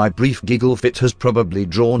imagine my brief giggle fit has probably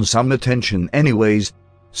drawn some attention anyways,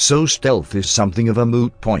 so stealth is something of a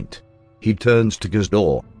moot point. He turns to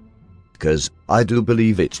Gazdor. Cause, I do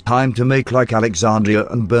believe it's time to make like Alexandria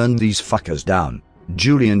and burn these fuckers down.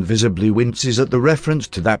 Julian visibly winces at the reference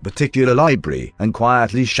to that particular library and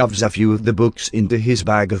quietly shoves a few of the books into his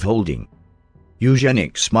bag of holding.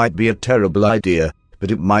 Eugenics might be a terrible idea,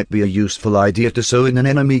 but it might be a useful idea to sow in an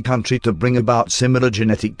enemy country to bring about similar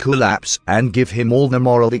genetic collapse and give him all the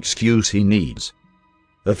moral excuse he needs.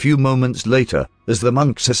 A few moments later, as the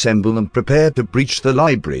monks assemble and prepare to breach the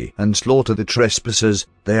library and slaughter the trespassers,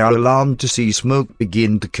 they are alarmed to see smoke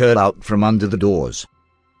begin to curl out from under the doors.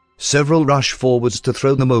 Several rush forwards to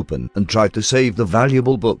throw them open and try to save the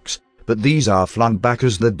valuable books, but these are flung back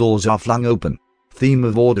as the doors are flung open. Theme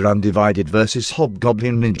of Order Undivided versus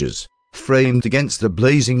Hobgoblin Ninjas. Framed against the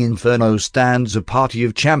blazing inferno stands a party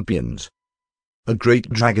of champions. A great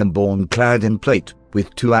dragonborn clad in plate,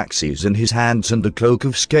 with 2 axes in his hands and a cloak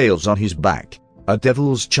of scales on his back. A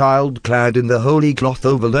devil's child clad in the holy cloth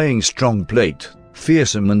overlaying strong plate,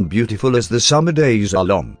 fearsome and beautiful as the summer days are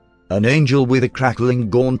long. An angel with a crackling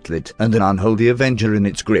gauntlet and an unholy avenger in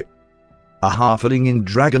its grip. A halfling in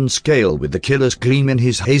dragon scale with the killer's gleam in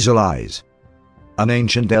his hazel eyes. An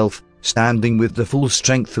ancient elf, standing with the full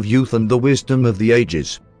strength of youth and the wisdom of the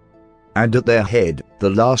ages. And at their head, the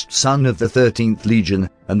last son of the 13th Legion,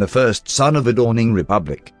 and the first son of a dawning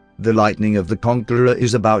republic. The lightning of the Conqueror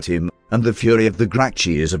is about him, and the fury of the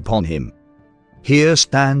Gracchi is upon him. Here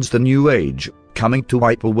stands the new age, coming to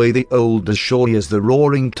wipe away the old as surely as the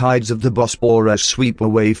roaring tides of the Bosporus sweep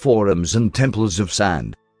away forums and temples of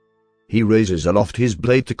sand. He raises aloft his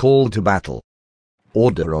blade to call to battle.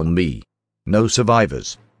 Order on me. No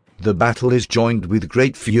survivors. The battle is joined with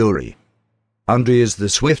great fury. Andri is the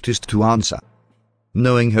swiftest to answer.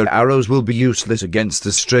 Knowing her arrows will be useless against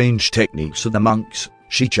the strange techniques of the monks,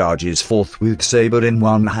 she charges forth with saber in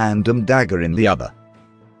one hand and dagger in the other.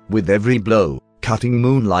 With every blow, cutting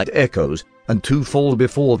moonlight echoes, and 2 fall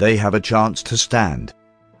before they have a chance to stand.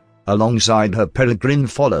 Alongside her Peregrine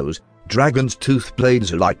follows, dragon's tooth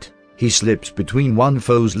blades alight. He slips between one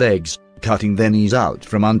foe's legs, cutting their knees out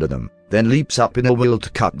from under them, then leaps up in a will to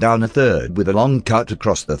cut down a third with a long cut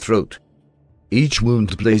across the throat. Each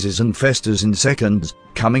wound blazes and festers in seconds,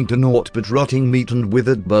 coming to naught but rotting meat and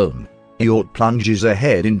withered bone. Eort plunges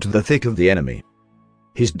ahead into the thick of the enemy.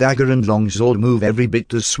 His dagger and longsword move every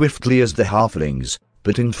bit as swiftly as the halflings,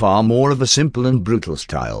 but in far more of a simple and brutal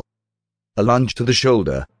style. A lunge to the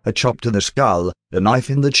shoulder, a chop to the skull, a knife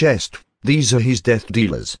in the chest, these are his death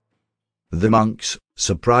dealers. The monks,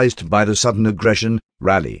 surprised by the sudden aggression,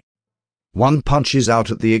 rally. One punches out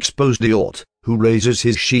at the exposed Eort, who raises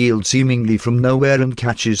his shield seemingly from nowhere and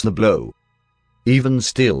catches the blow. Even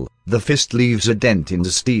still, the fist leaves a dent in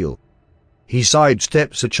the steel. He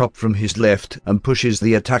sidesteps a chop from his left and pushes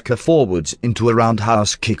the attacker forwards into a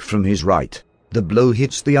roundhouse kick from his right. The blow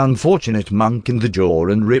hits the unfortunate monk in the jaw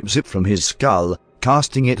and rips it from his skull,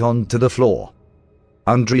 casting it onto the floor.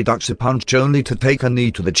 Andri ducks a punch only to take a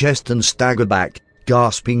knee to the chest and stagger back,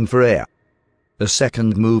 gasping for air. A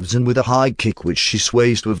second moves in with a high kick which she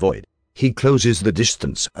sways to avoid. He closes the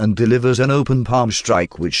distance and delivers an open palm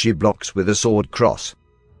strike which she blocks with a sword cross.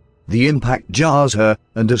 The impact jars her,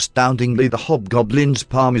 and astoundingly the hobgoblin's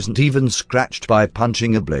palm isn't even scratched by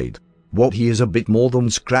punching a blade. What he is a bit more than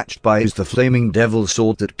scratched by is the flaming devil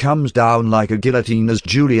sword that comes down like a guillotine as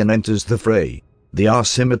Julian enters the fray. The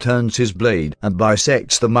Arsima turns his blade and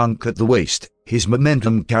bisects the monk at the waist, his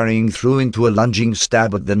momentum carrying through into a lunging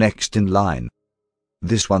stab at the next in line.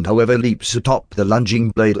 This one however leaps atop the lunging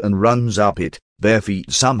blade and runs up it, bare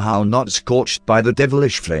feet somehow not scorched by the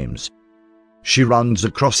devilish flames. She runs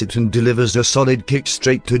across it and delivers a solid kick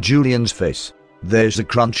straight to Julian's face. There's a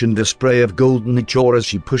crunch and a spray of golden ichor as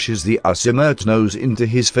she pushes the Asimert's nose into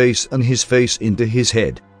his face and his face into his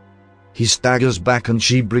head. He staggers back and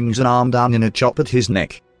she brings an arm down in a chop at his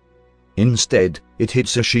neck. Instead, it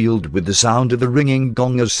hits a shield with the sound of a ringing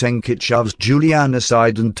gong as Senkit shoves Julian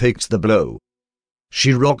aside and takes the blow.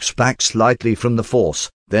 She rocks back slightly from the force,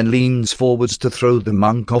 then leans forwards to throw the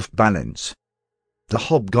monk off balance. The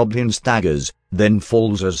hobgoblin staggers, then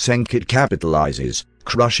falls as Senkit capitalizes,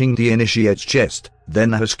 crushing the initiate's chest,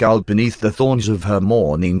 then her skull beneath the thorns of her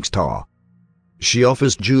morning star. She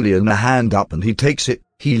offers Julian a hand up and he takes it,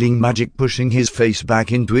 healing magic pushing his face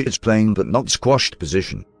back into its plain but not squashed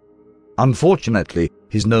position. Unfortunately,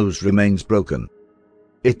 his nose remains broken.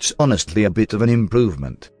 It's honestly a bit of an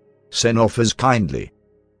improvement. Sen offers kindly.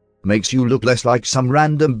 Makes you look less like some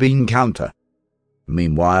random bean counter.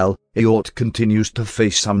 Meanwhile, Eort continues to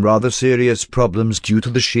face some rather serious problems due to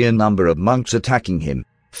the sheer number of monks attacking him.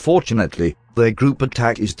 Fortunately, their group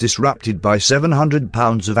attack is disrupted by 700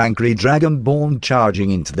 pounds of angry dragonborn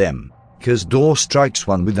charging into them. Kazdor strikes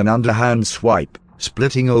one with an underhand swipe,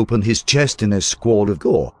 splitting open his chest in a squall of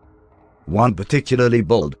gore. One particularly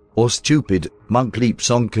bold, or stupid, monk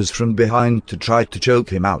leaps on Kaz from behind to try to choke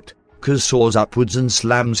him out. Kaz soars upwards and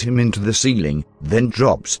slams him into the ceiling, then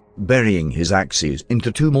drops, burying his axes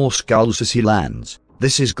into 2 more skulls as he lands.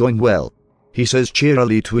 "This is going well," he says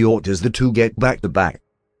cheerily to Eort as the two get back to back.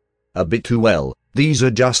 "A bit too well. These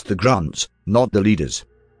are just the grunts, not the leaders,"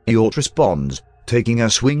 Eort responds, taking a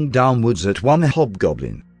swing downwards at one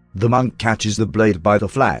hobgoblin. The monk catches the blade by the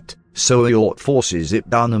flat, so Eort forces it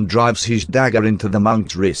down and drives his dagger into the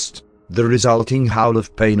monk's wrist. The resulting howl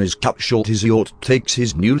of pain is cut short as Eort takes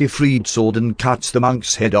his newly freed sword and cuts the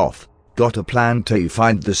monk's head off. "Got a plan to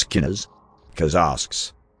find the Skinners?" Kaz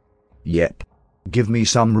asks. "Yep. Give me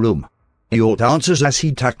some room," Eort answers as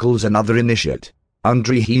he tackles another initiate.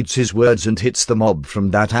 Undri heeds his words and hits the mob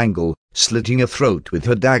from that angle, slitting a throat with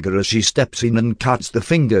her dagger as she steps in and cuts the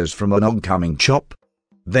fingers from an oncoming chop,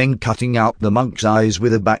 then cutting out the monk's eyes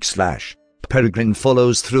with a backslash. Peregrine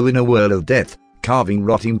follows through in a whirl of death, carving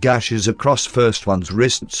rotting gashes across first one's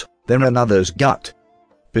wrists, then another's gut,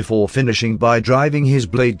 before finishing by driving his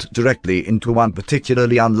blade directly into one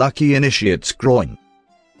particularly unlucky initiate's groin.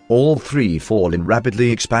 All 3 fall in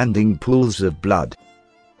rapidly expanding pools of blood.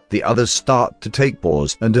 The others start to take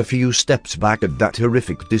pause and a few steps back at that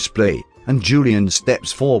horrific display, and Julian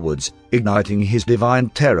steps forwards, igniting his divine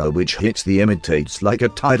terror which hits the imitates like a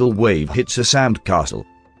tidal wave hits a sandcastle.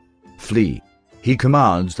 "Flee," he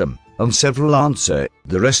commands them, and several answer,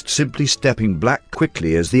 the rest simply stepping back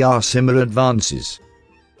quickly as the Arsimmer advances.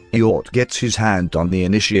 Eort gets his hand on the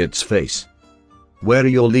initiate's face. "Where are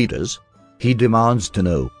your leaders?" he demands to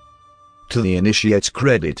know. To the initiate's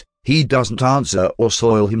credit, he doesn't answer or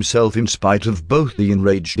soil himself in spite of both the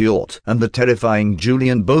enraged Eort and the terrifying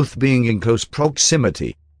Julian both being in close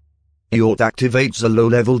proximity. Eort activates a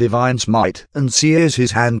low-level divine smite and sears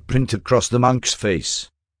his handprint across the monk's face.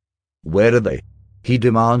 "Where are they?" he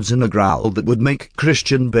demands in a growl that would make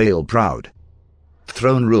Christian Bale proud.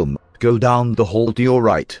 "Throne room, go down the hall to your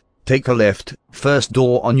right, take a left, first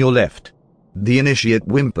door on your left." The initiate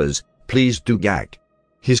whimpers, "Please do gag."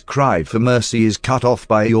 His cry for mercy is cut off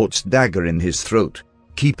by Eort's dagger in his throat.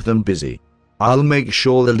 "Keep them busy. I'll make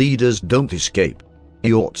sure the leaders don't escape,"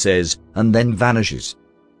 Eort says, and then vanishes.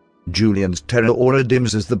 Julian's terror aura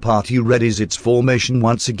dims as the party readies its formation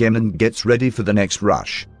once again and gets ready for the next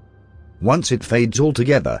rush. Once it fades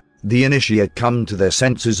altogether, the initiate come to their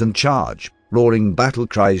senses and charge, roaring battle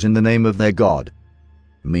cries in the name of their god.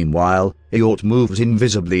 Meanwhile, Eort moves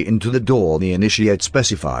invisibly into the door the initiate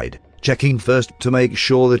specified, checking first to make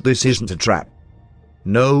sure that this isn't a trap.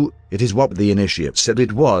 No, it is what the initiate said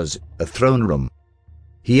it was, a throne room.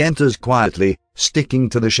 He enters quietly, sticking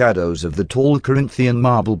to the shadows of the tall Corinthian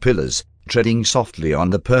marble pillars, treading softly on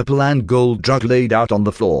the purple and gold drug laid out on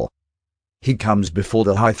the floor. He comes before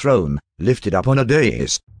the high throne, lifted up on a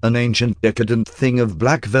dais, an ancient decadent thing of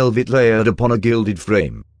black velvet layered upon a gilded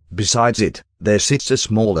frame. Besides it, there sits a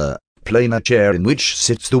smaller, plainer chair in which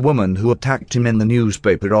sits the woman who attacked him in the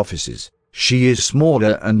newspaper offices. She is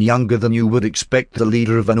smaller and younger than you would expect the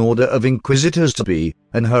leader of an order of inquisitors to be,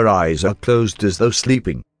 and her eyes are closed as though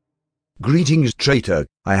sleeping. "Greetings, traitor,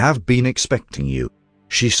 I have been expecting you,"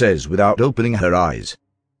 she says without opening her eyes.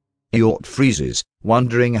 Eort freezes,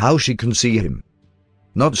 wondering how she can see him.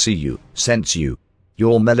 "Not see you, sense you.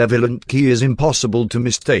 Your malevolent key is impossible to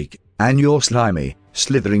mistake, and your slimy,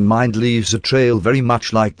 slithering mind leaves a trail very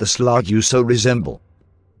much like the slug you so resemble."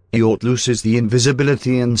 Eort looses the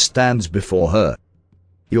invisibility and stands before her.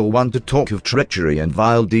 "You're one to talk of treachery and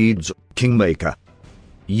vile deeds, Kingmaker.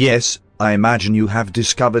 Yes, I imagine you have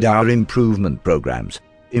discovered our improvement programs.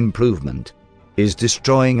 Improvement is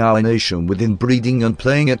destroying our nation with inbreeding and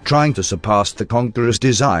playing at trying to surpass the Conqueror's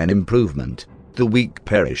design. Improvement. The weak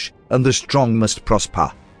perish, and the strong must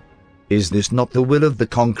prosper. Is this not the will of the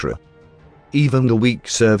Conqueror? Even the weak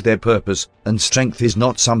serve their purpose, and strength is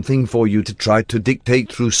not something for you to try to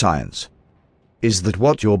dictate through science. Is that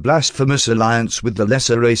what your blasphemous alliance with the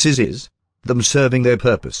lesser races is? Them serving their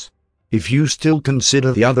purpose? If you still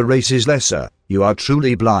consider the other races lesser, you are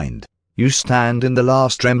truly blind. You stand in the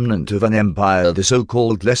last remnant of an empire the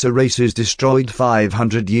so-called lesser races destroyed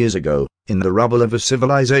 500 years ago, in the rubble of a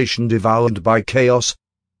civilization devoured by chaos,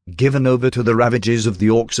 given over to the ravages of the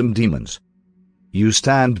orcs and demons. You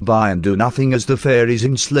stand by and do nothing as the fairies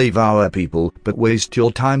enslave our people, but waste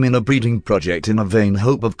your time in a breeding project in a vain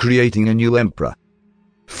hope of creating a new emperor.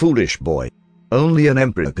 Foolish boy. Only an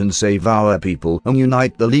emperor can save our people and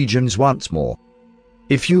unite the legions once more."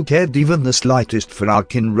 If you cared even the slightest for our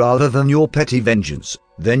kin rather than your petty vengeance,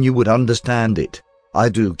 then you would understand it. I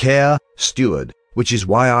do care, steward, which is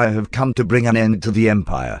why I have come to bring an end to the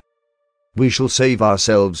Empire. We shall save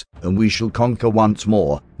ourselves, and we shall conquer once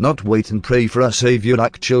more, not wait and pray for a savior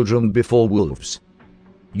like children before wolves.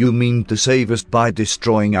 You mean to save us by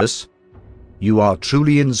destroying us? You are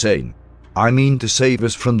truly insane. I mean to save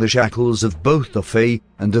us from the shackles of both the Fae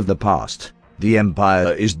and of the past. The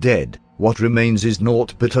Empire is dead. What remains is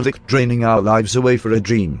naught but a lick draining our lives away for a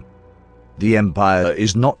dream. The Empire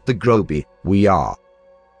is not the Groby, we are.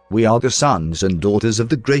 We are the sons and daughters of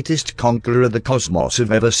the greatest conqueror the cosmos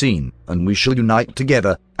have ever seen, and we shall unite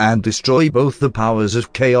together and destroy both the powers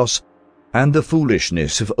of chaos and the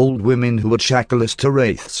foolishness of old women who would shackle us to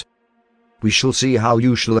wraiths. We shall see how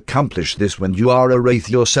you shall accomplish this when you are a wraith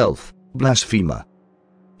yourself, blasphemer.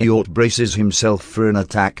 Eort braces himself for an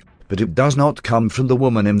attack, but it does not come from the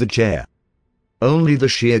woman in the chair. Only the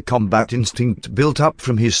sheer combat instinct built up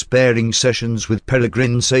from his sparing sessions with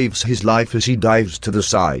Peregrine saves his life as he dives to the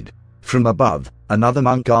side. From above, another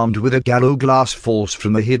monk armed with a gallows glass falls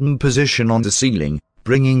from a hidden position on the ceiling,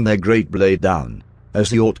 bringing their great blade down. As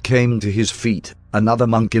Eort came to his feet, another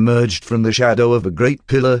monk emerged from the shadow of a great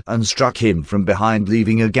pillar and struck him from behind,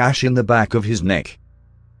 leaving a gash in the back of his neck.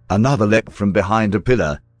 Another leapt from behind a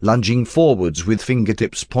pillar, lunging forwards with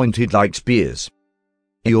fingertips pointed like spears.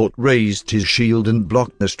 Eort raised his shield and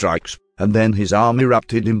blocked the strikes, and then his arm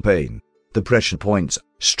erupted in pain. The pressure points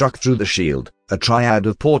struck through the shield, a triad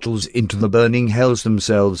of portals into the burning hells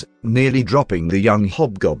themselves, nearly dropping the young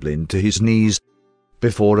hobgoblin to his knees,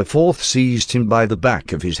 before a fourth seized him by the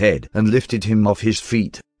back of his head and lifted him off his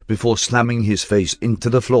feet, before slamming his face into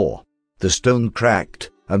the floor. The stone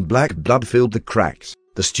cracked, and black blood filled the cracks.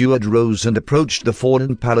 The steward rose and approached the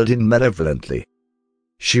fallen paladin malevolently.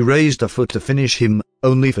 She raised a foot to finish him,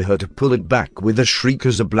 only for her to pull it back with a shriek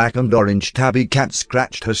as a black and orange tabby cat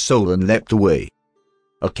scratched her soul and leapt away.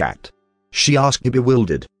 A cat? She asked,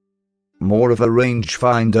 bewildered. More of a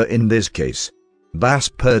rangefinder in this case. Bass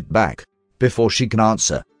purred back. Before she can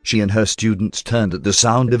answer, she and her students turned at the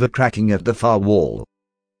sound of a cracking at the far wall.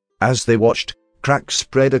 As they watched, cracks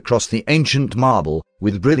spread across the ancient marble,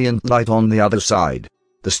 with brilliant light on the other side.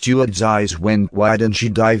 The steward's eyes went wide and she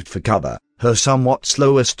dived for cover, her somewhat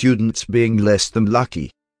slower students being less than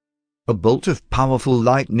lucky. A bolt of powerful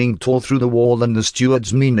lightning tore through the wall and the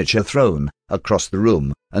steward's miniature throne, across the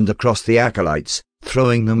room, and across the acolytes,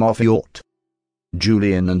 throwing them off Eort.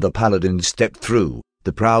 Julian and the paladin stepped through,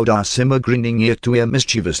 the proud Arsimmer grinning ear to ear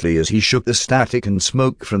mischievously as he shook the static and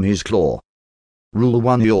smoke from his claw. Rule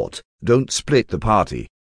 1 Eort, don't split the party.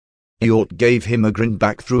 Eort gave him a grin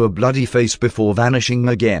back through a bloody face before vanishing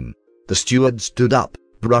again. The steward stood up,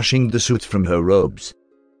 brushing the soot from her robes.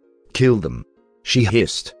 Kill them, she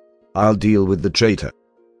hissed. I'll deal with the traitor.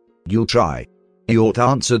 You'll try. Eort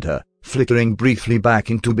answered her, flickering briefly back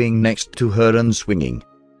into being next to her and swinging.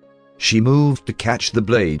 She moved to catch the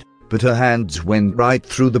blade, but her hands went right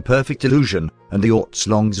through the perfect illusion, and Eort's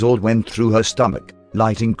longsword went through her stomach,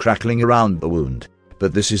 lightning crackling around the wound.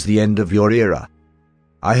 But this is the end of your era.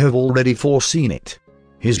 I have already foreseen it.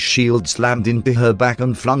 His shield slammed into her back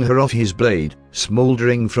and flung her off his blade,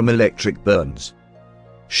 smouldering from electric burns.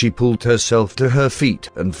 She pulled herself to her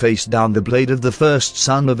feet and faced down the blade of the first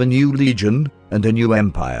son of a new legion and a new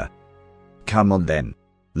empire. Come on then.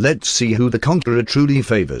 Let's see who the conqueror truly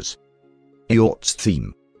favors. Eort's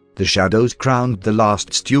theme. The shadows crowned the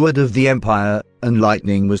last steward of the empire, and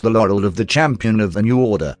lightning was the laurel of the champion of the new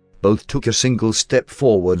order. Both took a single step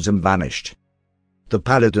forwards and vanished. The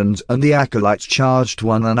paladins and the acolytes charged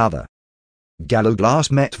one another. Gallowglass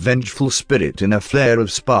met vengeful spirit in a flare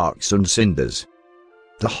of sparks and cinders.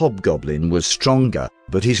 The hobgoblin was stronger,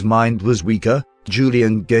 but his mind was weaker.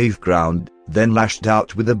 Julian gave ground, then lashed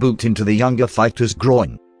out with a boot into the younger fighter's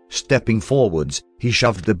groin. Stepping forwards, he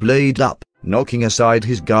shoved the blade up, knocking aside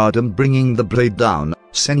his guard and bringing the blade down,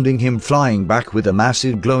 sending him flying back with a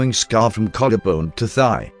massive glowing scar from collarbone to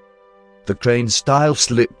thigh. The crane style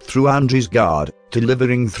slipped through Andrew's guard,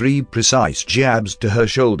 delivering 3 precise jabs to her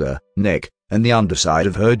shoulder, neck, and the underside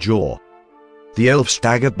of her jaw. The elf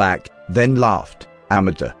staggered back, then laughed.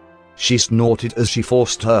 Amateur. She snorted as she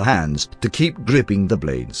forced her hands to keep gripping the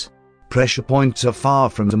blades. Pressure points are far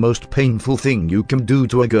from the most painful thing you can do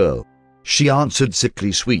to a girl. She answered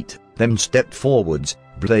sickly sweet, then stepped forwards,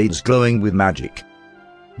 blades glowing with magic.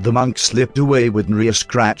 The monk slipped away with near a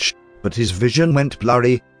scratch, but his vision went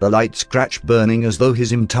blurry, the light scratch burning as though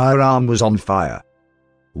his entire arm was on fire.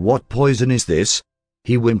 What poison is this?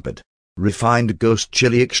 He whimpered. Refined ghost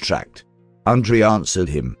chili extract. Andre answered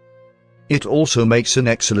him. It also makes an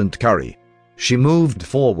excellent curry. She moved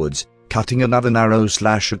forwards, cutting another narrow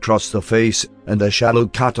slash across the face and a shallow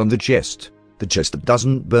cut on the chest. The chest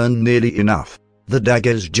doesn't burn nearly enough. The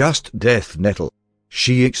dagger's just death nettle,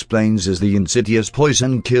 she explains as the insidious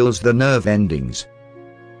poison kills the nerve endings.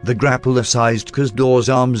 The grappler sized Kaz'dor's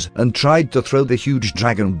arms and tried to throw the huge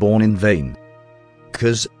dragonborn in vain.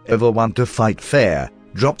 Kaz, ever want to fight fair,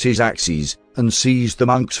 dropped his axes and seized the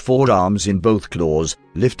monk's forearms in both claws,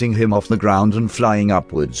 lifting him off the ground and flying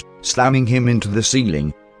upwards, slamming him into the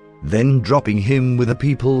ceiling, then dropping him with a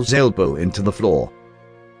people's elbow into the floor.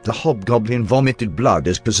 The hobgoblin vomited blood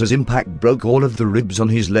as Kaz's impact broke all of the ribs on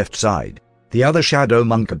his left side. The other shadow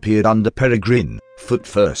monk appeared under Peregrine, foot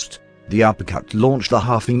first. The uppercut launched the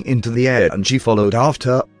halfling into the air and she followed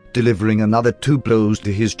after, delivering another 2 blows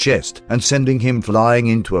to his chest and sending him flying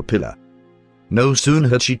into a pillar. No sooner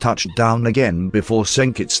had she touched down again before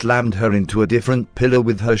Senkit slammed her into a different pillar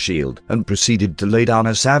with her shield and proceeded to lay down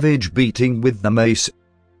a savage beating with the mace,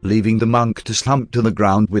 leaving the monk to slump to the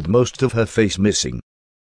ground with most of her face missing.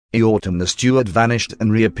 Eorton the steward vanished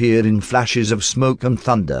and reappeared in flashes of smoke and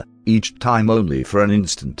thunder, each time only for an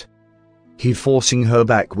instant. He forcing her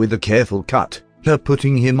back with a careful cut, her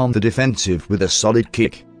putting him on the defensive with a solid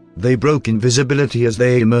kick. They broke invisibility as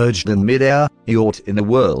they emerged in mid-air, Eort in a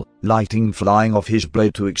whirl, lighting flying off his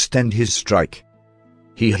blade to extend his strike.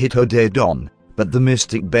 He hit her dead on, but the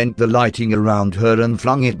mystic bent the lighting around her and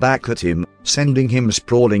flung it back at him, sending him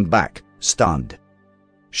sprawling back, stunned.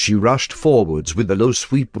 She rushed forwards with a low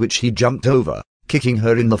sweep which he jumped over, kicking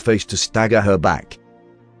her in the face to stagger her back.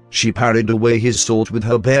 She parried away his sword with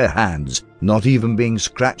her bare hands, not even being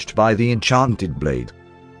scratched by the enchanted blade.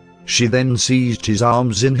 She then seized his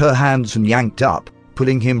arms in her hands and yanked up,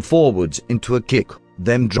 pulling him forwards into a kick,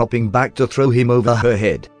 then dropping back to throw him over her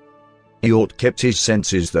head. Eort kept his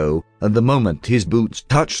senses though, and the moment his boots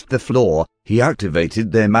touched the floor, he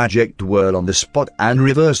activated their magic whirl on the spot and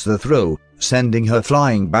reversed the throw, sending her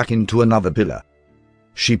flying back into another pillar.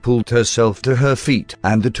 She pulled herself to her feet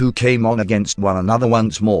and the two came on against one another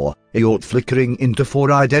once more, Eort flickering into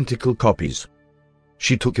 4 identical copies.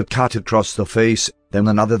 She took a cut across the face, then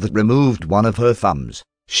another that removed one of her thumbs.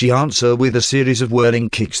 She answered with a series of whirling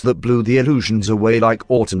kicks that blew the illusions away like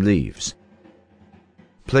autumn leaves.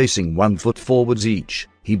 Placing 1 foot forwards each,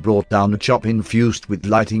 he brought down a chop infused with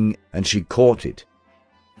lightning, and she caught it.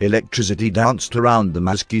 Electricity danced around them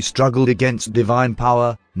as he struggled against divine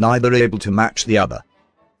power, neither able to match the other.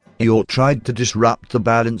 Eort tried to disrupt the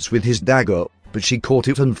balance with his dagger, but she caught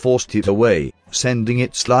it and forced it away, sending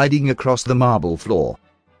it sliding across the marble floor.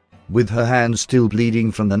 With her hands still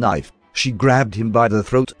bleeding from the knife, she grabbed him by the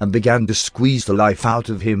throat and began to squeeze the life out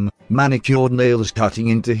of him, manicured nails cutting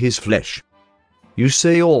into his flesh. You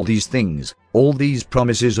say all these things, all these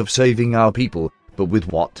promises of saving our people, but with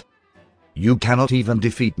what? You cannot even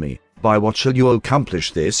defeat me, by what shall you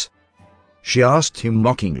accomplish this? She asked him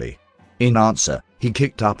mockingly. In answer, he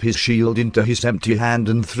kicked up his shield into his empty hand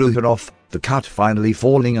and threw her off, the cut finally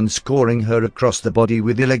falling and scoring her across the body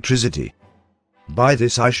with electricity. By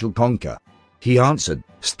this I shall conquer, he answered,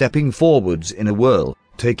 stepping forwards in a whirl,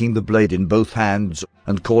 taking the blade in both hands,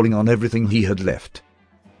 and calling on everything he had left.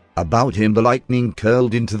 About him the lightning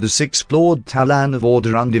curled into the 6-clawed talon of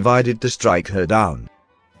Order Undivided to strike her down.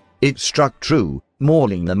 It struck true,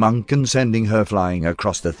 mauling the monk and sending her flying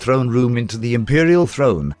across the throne room into the imperial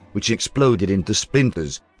throne, which exploded into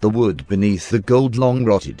splinters, the wood beneath the gold long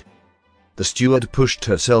rotted. The steward pushed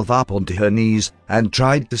herself up onto her knees and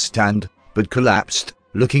tried to stand, but collapsed,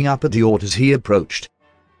 looking up at Eort as he approached.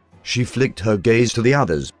 She flicked her gaze to the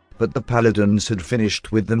others, but the paladins had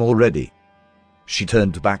finished with them already. She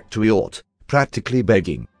turned back to Eort, practically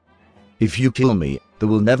begging. If you kill me, there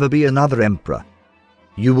will never be another emperor.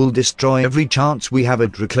 You will destroy every chance we have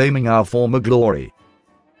at reclaiming our former glory.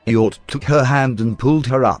 Eort took her hand and pulled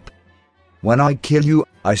her up. When I kill you,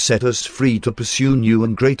 I set us free to pursue new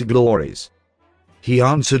and greater glories. He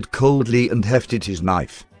answered coldly and hefted his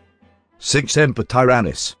knife. 6 Emperor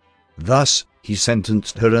Tyrannus. Thus, he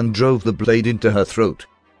sentenced her and drove the blade into her throat.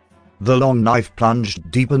 The long knife plunged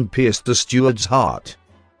deep and pierced the steward's heart.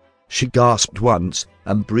 She gasped once,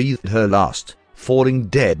 and breathed her last, falling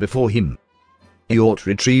dead before him. Eort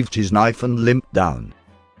retrieved his knife and limped down.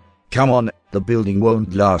 Come on, the building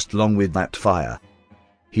won't last long with that fire,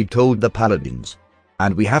 he told the paladins.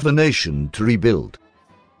 And we have a nation to rebuild.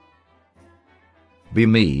 Be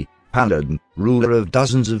me, Paladin, ruler of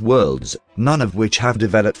dozens of worlds, none of which have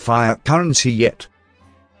developed fire currency yet.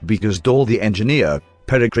 Because Dor the engineer,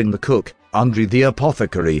 Peregrine the cook, Andre the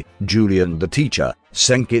apothecary, Julian the teacher,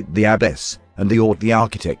 Senkit the abbess, and Eort the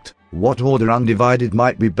architect, what Order Undivided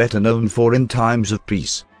might be better known for in times of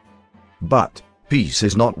peace. But, Peace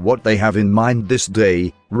is not what they have in mind this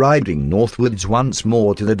day, riding northwards once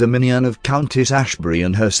more to the dominion of Countess Ashbury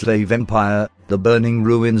and her slave empire, the burning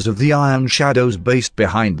ruins of the Iron Shadows based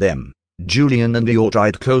behind them. Julian and Eeyore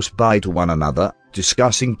ride close by to one another,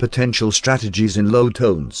 discussing potential strategies in low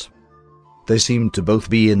tones. They seem to both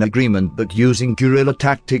be in agreement that using guerrilla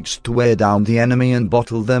tactics to wear down the enemy and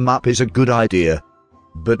bottle them up is a good idea.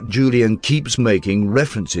 But Julian keeps making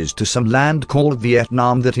references to some land called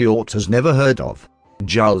Vietnam that Eeyore has never heard of.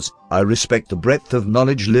 Giles, I respect the breadth of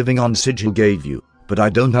knowledge Living on Sigil gave you, but I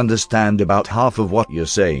don't understand about half of what you're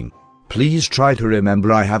saying. Please try to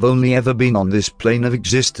remember I have only ever been on this plane of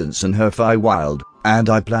existence in Herfy Wild, and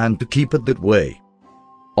I plan to keep it that way.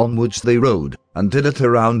 Onwards they rode, until at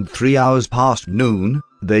around 3 hours past noon,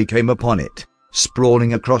 they came upon it,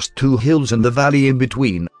 sprawling across 2 hills and the valley in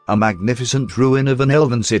between, a magnificent ruin of an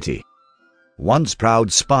elven city. Once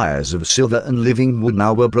proud spires of silver and living wood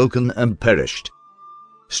now were broken and perished.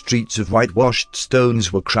 Streets of whitewashed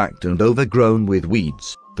stones were cracked and overgrown with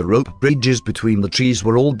weeds, the rope bridges between the trees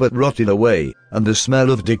were all but rotted away, and the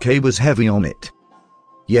smell of decay was heavy on it.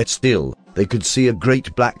 Yet still, they could see a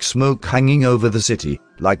great black smoke hanging over the city,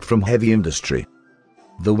 like from heavy industry.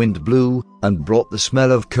 The wind blew, and brought the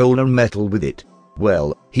smell of coal and metal with it.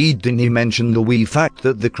 Well, he didn't mention the wee fact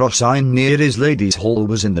that the cross-sign near his lady's hall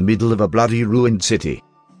was in the middle of a bloody ruined city.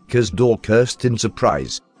 'Cause Door cursed in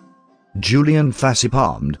surprise. Julian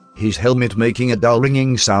facepalmed, his helmet making a dull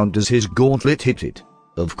ringing sound as his gauntlet hit it.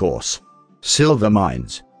 Of course. Silver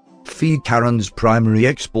mines. Fee Karen's primary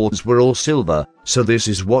exports were all silver, so this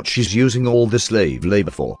is what she's using all the slave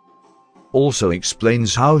labor for. Also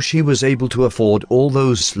explains how she was able to afford all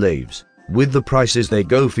those slaves. With the prices they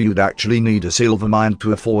go for, you'd actually need a silver mine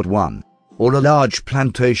to afford one. Or a large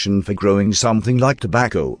plantation for growing something like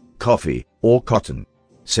tobacco, coffee, or cotton.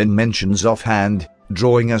 Sen mentions offhand,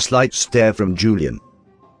 drawing a slight stare from Julian.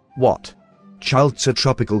 What? Child's a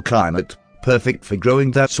tropical climate, perfect for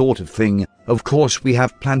growing that sort of thing. Of course we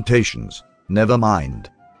have plantations. Never mind.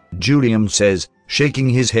 Julian says, shaking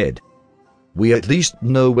his head. We at least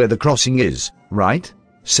know where the crossing is, right?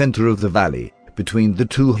 Center of the valley, between the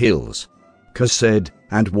 2 hills. Cuz said,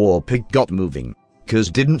 and Warpig got moving.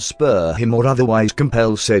 Cuz didn't spur him or otherwise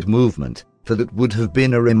compel said movement, for that would have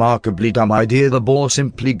been a remarkably dumb idea. The boar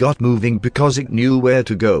simply got moving because it knew where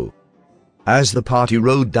to go. As the party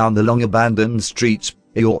rode down the long abandoned streets,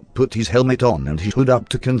 Eeyore put his helmet on and his hood up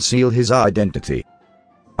to conceal his identity.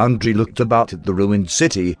 Undri looked about at the ruined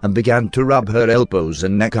city and began to rub her elbows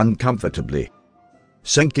and neck uncomfortably.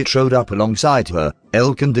 Senkit showed up alongside her,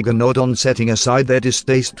 Elk and Digger nod on, setting aside their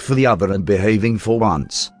distaste for the other and behaving for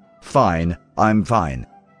once. Fine, I'm fine,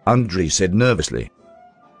 Undri said nervously.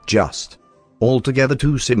 Just. Altogether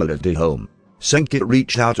too similar to home. Senkit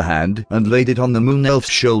reached out a hand and laid it on the moon elf's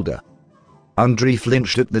shoulder. Undri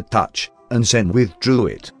flinched at the touch, and Sen withdrew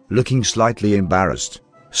it, looking slightly embarrassed.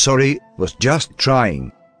 Sorry, was just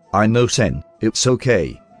trying. I know Sen, it's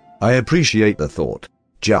okay. I appreciate the thought.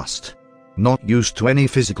 Just. Not used to any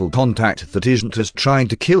physical contact that isn't us trying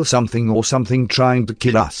to kill something or something trying to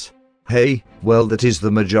kill us. Hey, well that is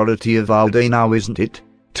the majority of our day now, isn't it?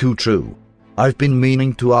 Too true. I've been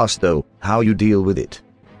meaning to ask though, how you deal with it.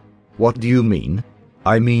 What do you mean?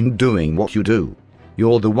 I mean doing what you do.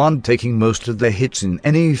 You're the one taking most of the hits in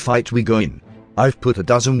any fight we go in. I've put a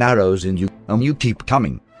dozen arrows in you, and you keep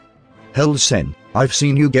coming. Hell Sen, I've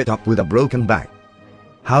seen you get up with a broken back.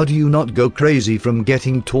 How do you not go crazy from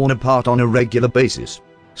getting torn apart on a regular basis?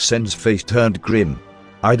 Sen's face turned grim.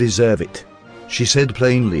 I deserve it, she said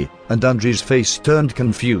plainly, and Undri's face turned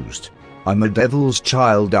confused. I'm a devil's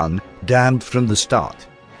child, damned from the start.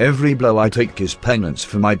 Every blow I take is penance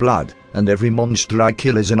for my blood, and every monster I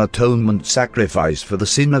kill is an atonement sacrifice for the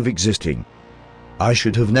sin of existing. I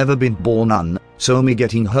should have never been born, so me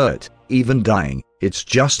getting hurt, even dying, it's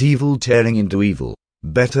just evil tearing into evil.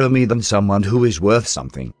 Better me than someone who is worth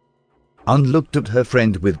something. Looked at her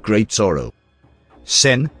friend with great sorrow.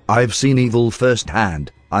 Sen, I've seen evil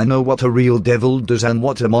firsthand. I know what a real devil does and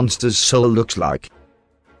what a monster's soul looks like.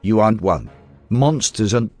 You aren't one.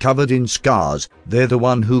 Monsters aren't covered in scars, they're the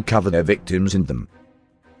one who cover their victims in them.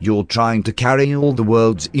 You're trying to carry all the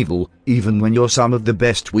world's evil, even when you're some of the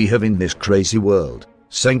best we have in this crazy world.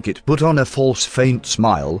 Senkit put on a false faint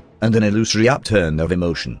smile, and an illusory upturn of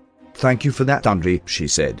emotion. Thank you for that, Undri, she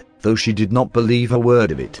said, though she did not believe a word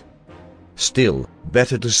of it. Still,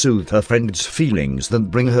 better to soothe her friend's feelings than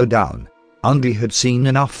bring her down. Undri had seen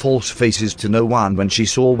enough false faces to know one when she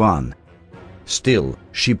saw one. Still,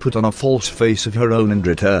 she put on a false face of her own in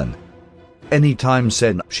return. Any time,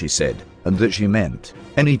 Sen, she said, and that she meant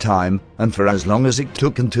any time, and for as long as it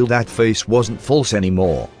took until that face wasn't false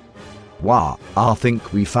anymore. Wah, I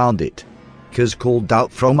think we found it. Kaz called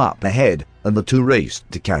out from up ahead, and the two raced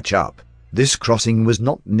to catch up. This crossing was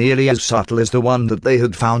not nearly as subtle as the one that they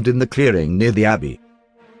had found in the clearing near the abbey.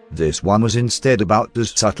 This one was instead about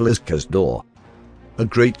as subtle as Kaz's door. A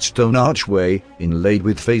great stone archway, inlaid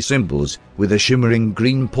with face symbols, with a shimmering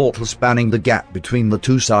green portal spanning the gap between the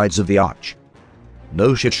two sides of the arch.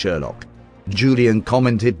 "No shit, Sherlock," Julian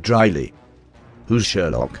commented dryly. "Who's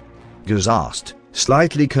Sherlock?" Kaz asked,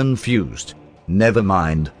 slightly confused. "Never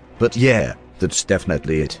mind, but yeah, that's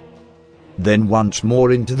definitely it." "Then once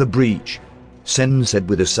more into the breach," Sen said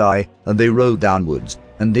with a sigh, and they rode downwards,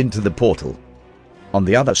 and into the portal. On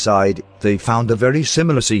the other side, they found a very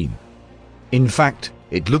similar scene. In fact,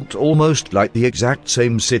 it looked almost like the exact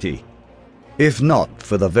same city. If not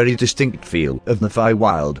for the very distinct feel of the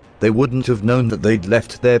Feywild, they wouldn't have known that they'd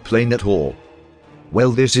left their plane at all.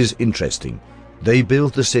 Well, this is interesting. They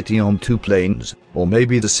built the city on two planes, or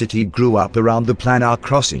maybe the city grew up around the planar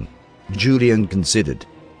crossing. Julian considered.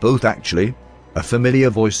 "Both actually," a familiar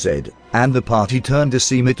voice said, and the party turned to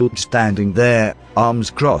see Mittel standing there, arms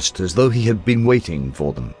crossed as though he had been waiting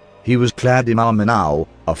for them. He was clad in armor now,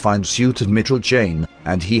 a fine suit of metal chain,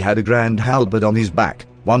 and he had a grand halberd on his back,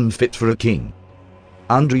 one fit for a king.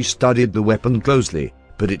 Andri studied the weapon closely,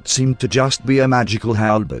 but it seemed to just be a magical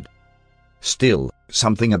halberd. Still,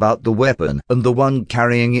 something about the weapon and the one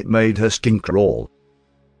carrying it made her skin crawl.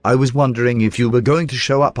 "I was wondering if you were going to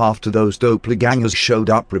show up after those doppelgangers showed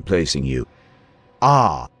up replacing you."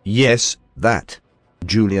 "Ah, yes, that,"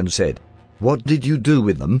 Julian said. "What did you do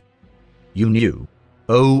with them?" "You knew."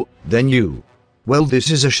 "Oh, then you. Well, this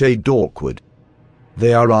is a shade awkward.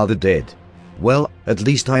 They are rather dead. Well, at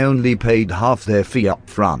least I only paid half their fee up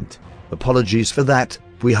front. Apologies for that.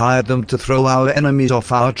 We hired them to throw our enemies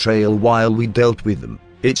off our trail while we dealt with them.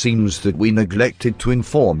 It seems that we neglected to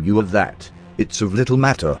inform you of that. It's of little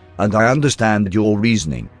matter, and I understand your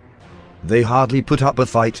reasoning. They hardly put up a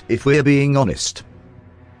fight, if we're being honest."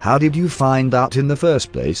 "How did you find out in the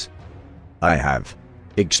first place?" "I have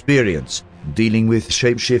experience dealing with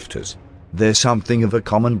shapeshifters. There's something of a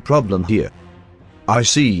common problem here." "I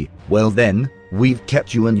see. Well then, we've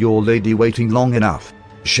kept you and your lady waiting long enough.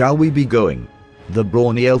 Shall we be going?" The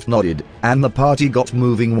brawny elf nodded, and the party got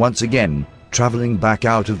moving once again, traveling back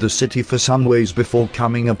out of the city for some ways before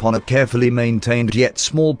coming upon a carefully maintained yet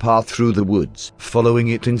small path through the woods. Following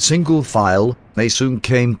it in single file, they soon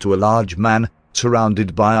came to a large man,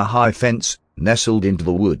 surrounded by a high fence, nestled into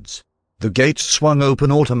the woods. The gates swung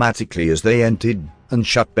open automatically as they entered, and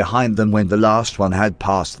shut behind them when the last one had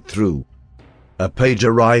passed through. A page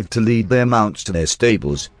arrived to lead their mounts to their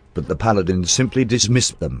stables, but the paladins simply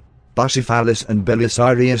dismissed them. Bucephalus and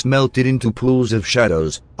Belisarius melted into pools of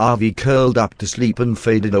shadows, Arvi curled up to sleep and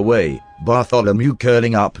faded away, Bartholomew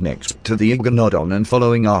curling up next to the Iguanodon and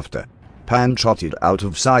following after. Pan trotted out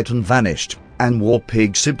of sight and vanished, and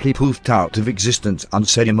Warpig simply poofed out of existence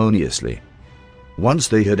unceremoniously. Once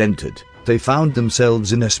they had entered, they found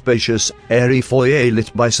themselves in a spacious, airy foyer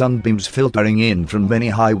lit by sunbeams filtering in from many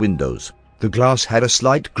high windows. The glass had a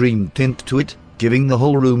slight green tint to it, giving the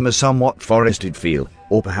whole room a somewhat forested feel,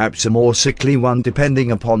 or perhaps a more sickly one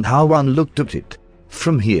depending upon how one looked at it.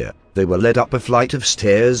 From here, they were led up a flight of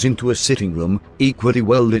stairs into a sitting room, equally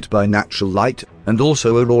well lit by natural light, and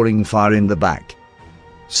also a roaring fire in the back.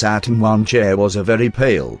 Sat in one chair was a very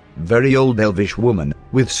pale, very old elvish woman,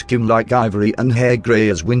 with skin like ivory and hair grey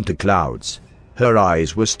as winter clouds. Her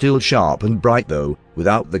eyes were still sharp and bright though,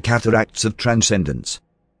 without the cataracts of transcendence.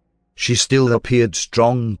 She still appeared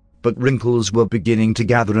strong, but wrinkles were beginning to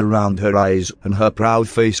gather around her eyes and her proud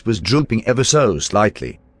face was drooping ever so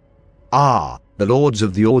slightly. "Ah, the lords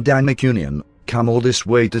of the Ordanic Union, come all this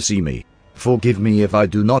way to see me. Forgive me if I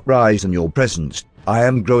do not rise in your presence, I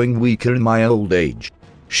am growing weaker in my old age,"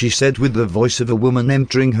 she said with the voice of a woman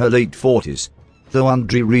entering her late 40s, though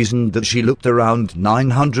Andri reasoned that she looked around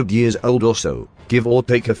 900 years old or so, give or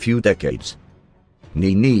take a few decades.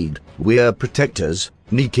 "Ni need, we're protectors,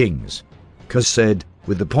 ni kings," Kaz said,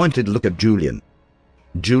 with a pointed look at Julian.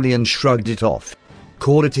 Julian shrugged it off.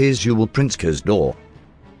 "Call it as you will, Prince Kazdor.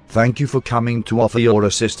 Thank you for coming to offer your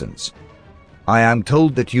assistance. I am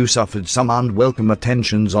told that you suffered some unwelcome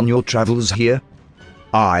attentions on your travels here."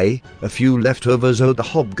 "Aye, a few leftovers of the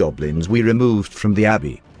hobgoblins we removed from the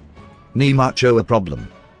abbey. Ni much a problem.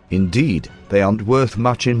 Indeed, they aren't worth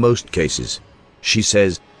much in most cases," she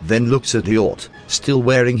says, then looks at Eort, still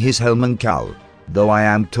wearing his helm and cowl, "though I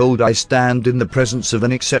am told I stand in the presence of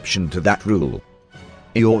an exception to that rule."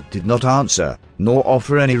 Eort did not answer, nor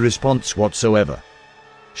offer any response whatsoever.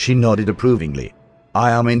 She nodded approvingly.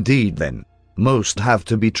 "I am indeed then. Most have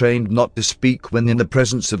to be trained not to speak when in the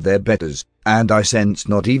presence of their betters, and I sense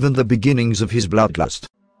not even the beginnings of his bloodlust.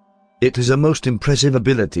 It is a most impressive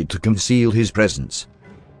ability to conceal his presence.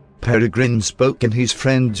 Peregrine spoke in his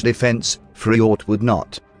friend's defense, for he ought would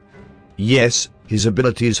not. Yes, his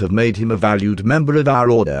abilities have made him a valued member of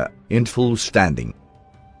our order, in full standing.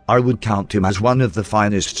 I would count him as one of the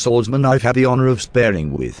finest swordsmen I've had the honor of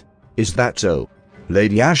sparring with. Is that so?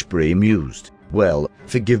 Lady Ashbury mused. Well,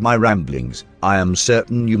 forgive my ramblings, I am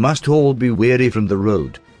certain you must all be weary from the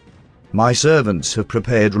road. My servants have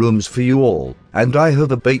prepared rooms for you all, and I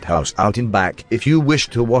have a baithouse out in back if you wish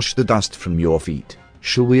to wash the dust from your feet.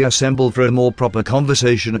 Shall we assemble for a more proper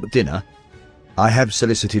conversation at dinner? I have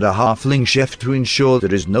solicited a halfling chef to ensure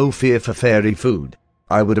there is no fear for fairy food.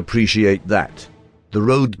 I would appreciate that. The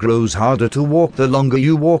road grows harder to walk the longer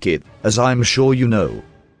you walk it, as I'm sure you know.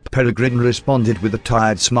 Peregrine responded with a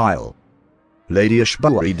tired smile. Lady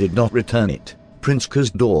Ashbury did not return it. Prince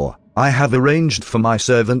Casdor, I have arranged for my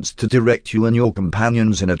servants to direct you and your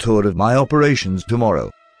companions in a tour of my operations tomorrow.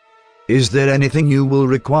 Is there anything you will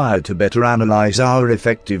require to better analyze our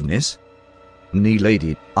effectiveness? Nee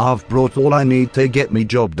lady, I've brought all I need to get me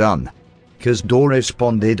job done. Casdor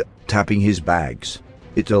responded, tapping his bags.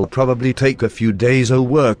 It'll probably take a few days of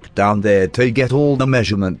work down there to get all the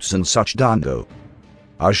measurements and such done though.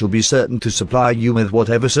 I shall be certain to supply you with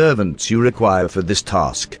whatever servants you require for this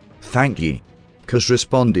task. Thank ye. Cas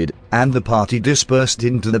responded, and the party dispersed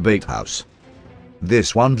into the baithouse.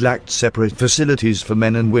 This one lacked separate facilities for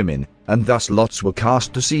men and women, and thus lots were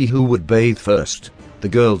cast to see who would bathe first. The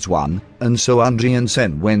girls won, and so Andre and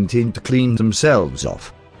Sen went in to clean themselves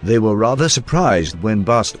off. They were rather surprised when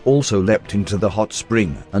Bast also leapt into the hot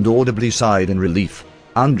spring and audibly sighed in relief.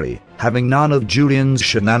 Andre, having none of Julian's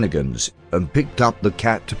shenanigans, and picked up the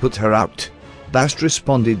cat to put her out. Bast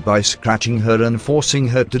responded by scratching her and forcing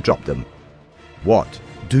her to drop them. What,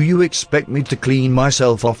 do you expect me to clean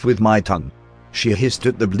myself off with my tongue? She hissed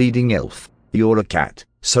at the bleeding elf. You're a cat,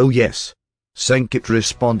 so yes. Senkit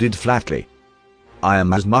responded flatly. I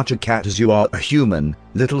am as much a cat as you are a human,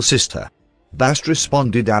 little sister. Bast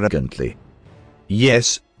responded arrogantly.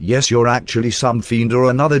 Yes, you're actually some fiend or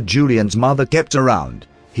another Julian's mother kept around.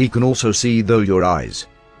 He can also see though your eyes.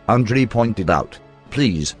 Andre pointed out.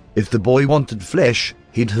 Please, if the boy wanted flesh,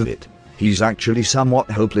 he'd have it. He's actually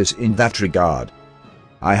somewhat hopeless in that regard.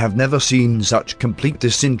 I have never seen such complete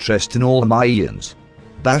disinterest in all my eons.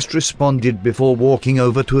 Bast responded before walking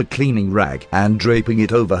over to a cleaning rag and draping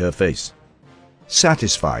it over her face.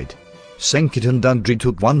 Satisfied, Senkit and Andre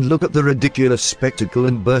took one look at the ridiculous spectacle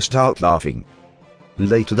and burst out laughing.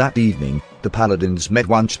 Later that evening, the paladins met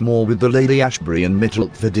once more with the Lady Ashbury and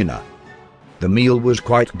Mittelk for dinner. The meal was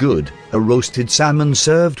quite good, a roasted salmon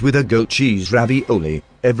served with a goat cheese ravioli,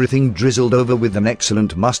 everything drizzled over with an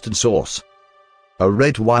excellent mustard sauce. A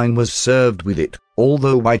red wine was served with it,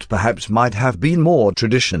 although white perhaps might have been more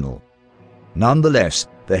traditional. Nonetheless,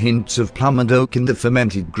 the hints of plum and oak in the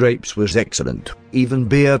fermented grapes was excellent. Even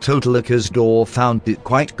beer Casdor found it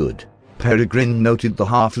quite good. Peregrine noted the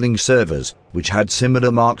halfling servers, which had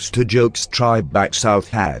similar marks to Joke's tribe back south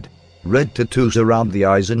had. Red tattoos around the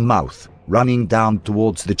eyes and mouth, running down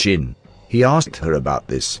towards the chin. He asked her about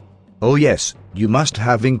this. Oh yes, you must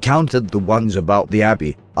have encountered the ones about the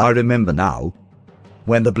abbey, I remember now.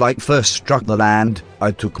 When the blight first struck the land,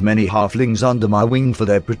 I took many halflings under my wing for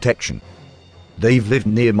their protection. They've lived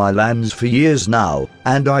near my lands for years now,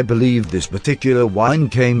 and I believe this particular wine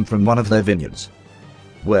came from one of their vineyards.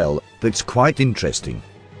 Well, that's quite interesting.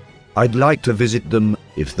 I'd like to visit them,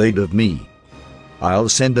 if they'd have me. I'll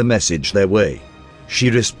send a message their way. She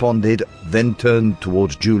responded, then turned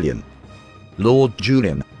towards Julian. Lord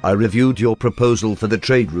Julian, I reviewed your proposal for the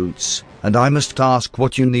trade routes, and I must ask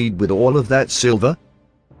what you need with all of that silver?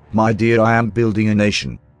 My dear, I am building a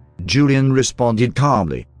nation. Julian responded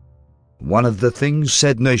calmly. One of the things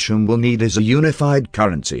said nation will need is a unified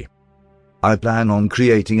currency. I plan on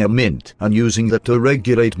creating a mint and using that to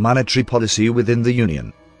regulate monetary policy within the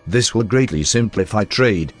Union. This will greatly simplify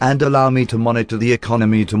trade and allow me to monitor the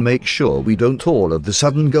economy to make sure we don't all of a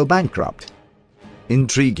sudden go bankrupt.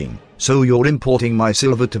 Intriguing, so you're importing my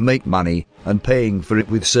silver to make money and paying for it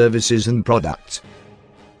with services and products.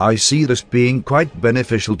 I see this being quite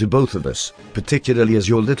beneficial to both of us, particularly as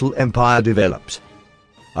your little empire develops.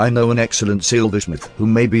 I know an excellent silversmith who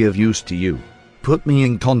may be of use to you. Put me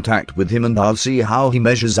in contact with him and I'll see how he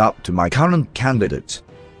measures up to my current candidates.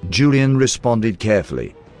 Julian responded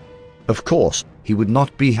carefully. Of course, he would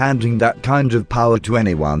not be handing that kind of power to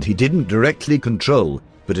anyone he didn't directly control,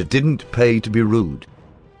 but it didn't pay to be rude.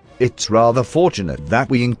 It's rather fortunate that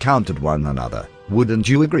we encountered one another, wouldn't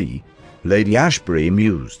you agree? Lady Ashbury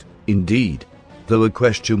mused. Indeed. Though a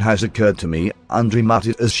question has occurred to me, Andre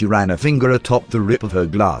muttered as she ran a finger atop the rip of her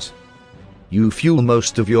glass. You fuel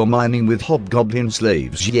most of your mining with hobgoblin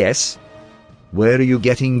slaves, yes? Where are you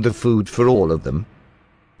getting the food for all of them?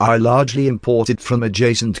 I largely import it from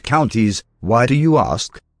adjacent counties. Why do you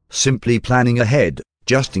ask? Simply planning ahead,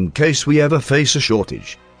 just in case we ever face a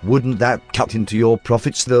shortage. Wouldn't that cut into your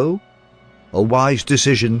profits though? A wise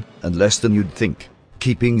decision, and less than you'd think.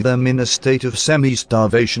 Keeping them in a state of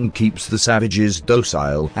semi-starvation keeps the savages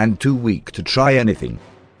docile and too weak to try anything.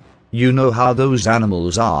 You know how those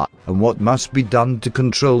animals are, and what must be done to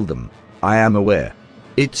control them. I am aware.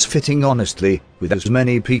 It's fitting, honestly, with as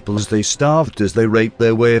many people as they starved as they raped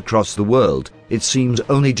their way across the world. It seems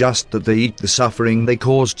only just that they eat the suffering they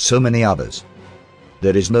caused so many others.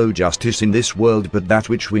 There is no justice in this world but that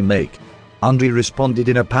which we make. Andre responded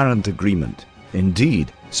in apparent agreement.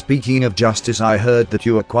 Indeed, speaking of justice, I heard that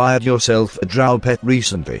you acquired yourself a drow pet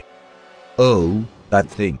recently. Oh, that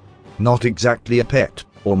thing. Not exactly a pet,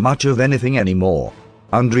 or much of anything anymore,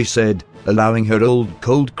 Andre said, allowing her old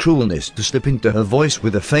cold cruelness to slip into her voice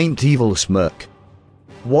with a faint evil smirk.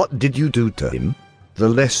 What did you do to him? The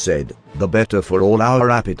less said, the better for all our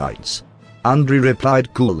appetites, Andre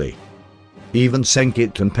replied coolly. Even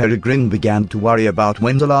Senkit and Peregrine began to worry about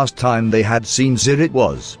when the last time they had seen Zirit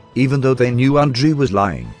was, even though they knew Andre was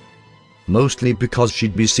lying. Mostly because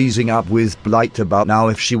she'd be seizing up with Blight about now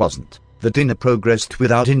if she wasn't. The dinner progressed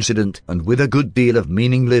without incident and with a good deal of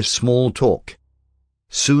meaningless small talk.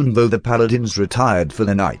 Soon though the paladins retired for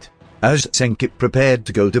the night. As Senkit prepared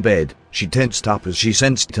to go to bed, she tensed up as she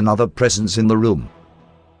sensed another presence in the room.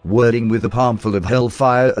 Whirling with a palmful of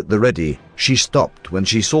hellfire at the ready, she stopped when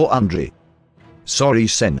she saw Andre. Sorry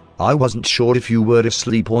Sen, I wasn't sure if you were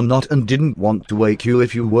asleep or not and didn't want to wake you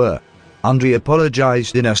if you were. Andre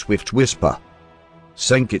apologized in a swift whisper.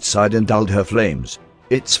 Senkit sighed and dulled her flames.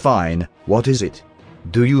 It's fine, what is it?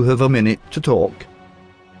 Do you have a minute to talk?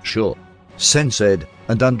 Sure, Sen said,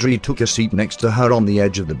 and Andre took a seat next to her on the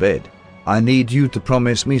edge of the bed. I need you to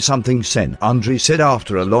promise me something, Sen, Andre said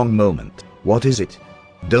after a long moment. What is it?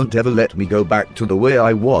 Don't ever let me go back to the way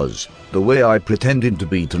I was, the way I pretended to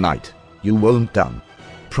be tonight. You won't,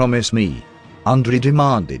 promise me, Andre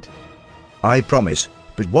demanded. I promise,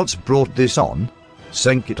 but what's brought this on?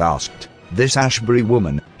 Senkit asked. This Ashbury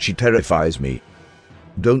woman, she terrifies me.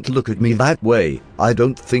 Don't look at me that way, I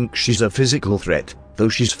don't think she's a physical threat, though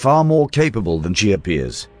she's far more capable than she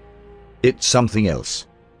appears. It's something else.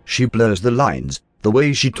 She blurs the lines, the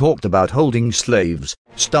way she talked about holding slaves,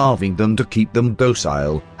 starving them to keep them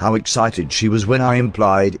docile, how excited she was when I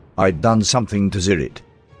implied I'd done something to Zirit.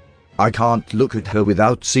 I can't look at her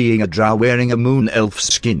without seeing a drow wearing a moon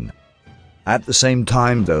elf's skin. At the same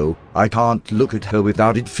time though, I can't look at her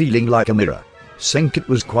without it feeling like a mirror. Senkit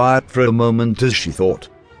was quiet for a moment as she thought.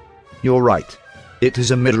 You're right. It is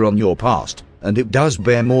a mirror on your past, and it does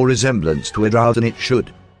bear more resemblance to a drow than it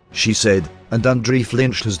should, she said, and Andre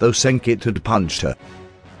flinched as though Senkit had punched her.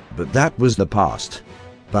 But that was the past.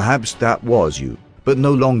 Perhaps that was you, but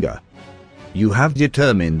no longer. You have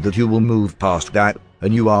determined that you will move past that,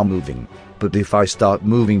 and you are moving, but if I start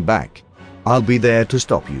moving back, I'll be there to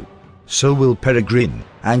stop you. So will Peregrine,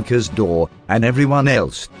 Anchor's Door, and everyone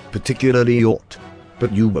else, particularly Yort.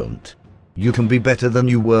 But you won't. You can be better than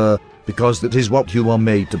you were, because that is what you are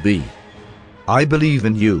made to be. I believe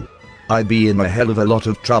in you. I'd be in a hell of a lot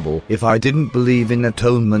of trouble if I didn't believe in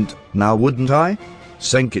atonement, now wouldn't I?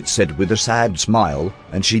 Senkit said with a sad smile,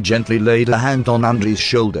 and she gently laid a hand on Andre's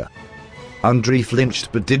shoulder. Andre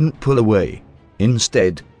flinched but didn't pull away.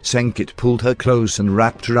 Instead, Senkit pulled her close and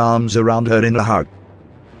wrapped her arms around her in a hug.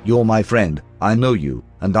 You're my friend, I know you,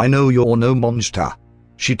 and I know you're no monster,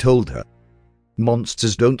 she told her.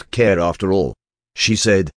 Monsters don't care after all, she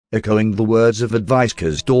said, echoing the words of advice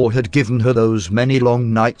Kazdor had given her those many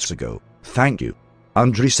long nights ago. Thank you,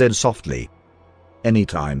 Andre said softly.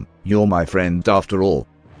 Anytime, you're my friend after all.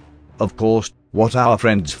 Of course, what are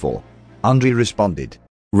friends for? Andre responded.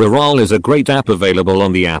 Reroll is a great app available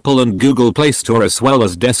on the Apple and Google Play Store as well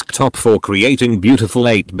as desktop for creating beautiful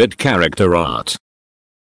 8-bit character art.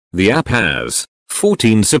 The app has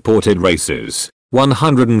 14 supported races,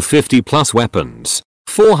 150 plus weapons,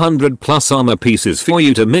 400 plus armor pieces for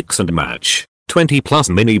you to mix and match, 20 plus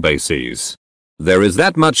mini bases. There is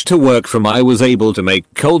that much to work from. I was able to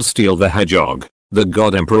make Cold Steel the Hedgehog, the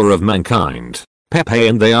God Emperor of Mankind, Pepe,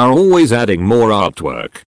 and they are always adding more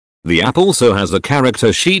artwork. The app also has a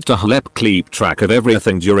character sheet to help keep track of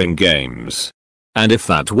everything during games. And if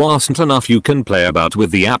that wasn't enough, you can play about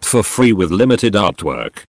with the app for free with limited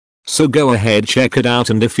artwork. So go ahead, check it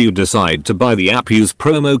out, and if you decide to buy the app, use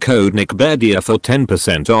promo code Neckbeardia for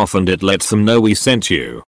 10% off and it lets them know we sent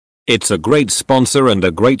you. It's a great sponsor and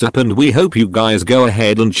a great app, and we hope you guys go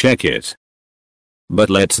ahead and check it.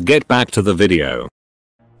 But let's get back to the video.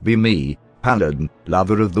 Be me, Paladin,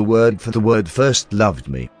 lover of the word first loved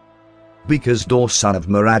me. Because Dor son of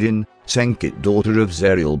Moradin, Senkit daughter of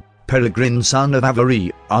Zerial, Peregrine son of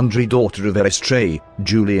Avari, Andri daughter of Erestray,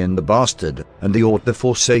 Julian the Bastard, and Eort the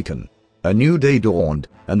Forsaken. A new day dawned,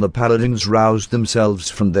 and the paladins roused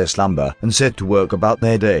themselves from their slumber and set to work about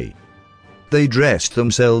their day. They dressed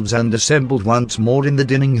themselves and assembled once more in the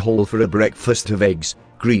dining hall for a breakfast of eggs,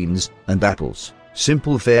 greens, and apples.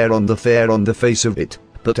 Simple fare on the face of it,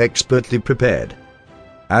 but expertly prepared.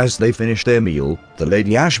 As they finished their meal, the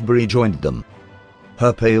Lady Ashbury joined them.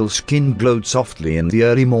 Her pale skin glowed softly in the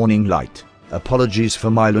early morning light. Apologies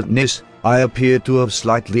for my lateness, I appear to have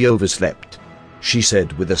slightly overslept, she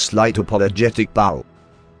said with a slight apologetic bow.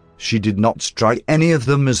 She did not strike any of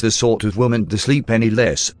them as the sort of woman to sleep any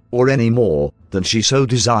less, or any more, than she so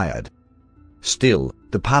desired. Still,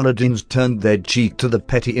 the paladins turned their cheek to the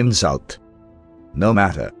petty insult. No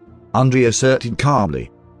matter, Andri asserted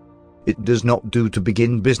calmly. It does not do to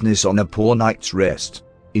begin business on a poor night's rest.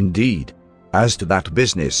 Indeed, as to that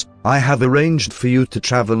business, I have arranged for you to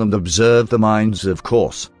travel and observe the mines, of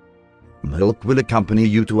course. Milk will accompany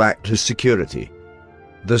you to act as security.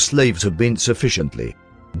 The slaves have been sufficiently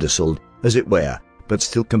docile, as it were, but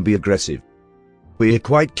still can be aggressive. We are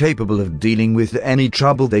quite capable of dealing with any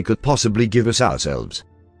trouble they could possibly give us ourselves.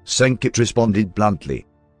 Senkit responded bluntly.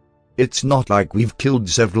 It's not like we've killed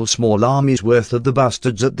several small armies worth of the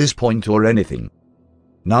bastards at this point or anything.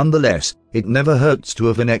 Nonetheless, it never hurts to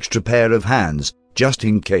have an extra pair of hands, just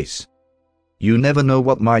in case. You never know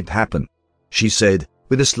what might happen, she said,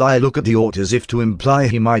 with a sly look at Eort as if to imply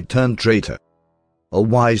he might turn traitor. A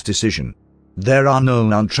wise decision. There are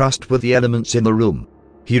no untrustworthy elements in the room,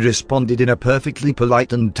 he responded in a perfectly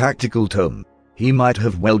polite and tactical tone. He might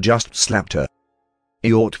have well just slapped her.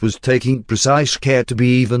 Eort was taking precise care to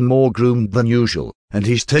be even more groomed than usual, and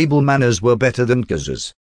his table manners were better than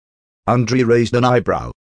Kaz's. Andri raised an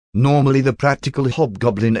eyebrow. Normally the practical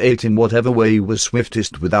hobgoblin ate in whatever way was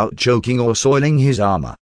swiftest without choking or soiling his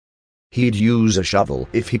armor. He'd use a shovel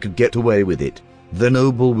if he could get away with it. The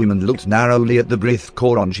noblewoman looked narrowly at the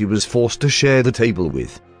Brithcoron she was forced to share the table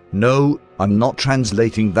with. No, I'm not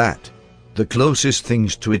translating that. The closest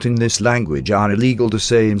things to it in this language are illegal to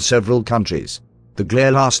say in several countries. The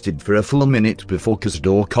glare lasted for a full minute before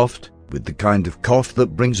Kazdor coughed, with the kind of cough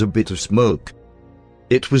that brings a bit of smoke.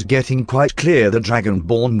 It was getting quite clear the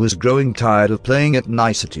Dragonborn was growing tired of playing at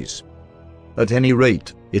niceties. At any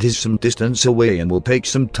rate, it is some distance away and will take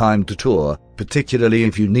some time to tour, particularly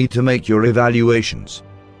if you need to make your evaluations,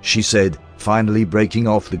 she said, finally breaking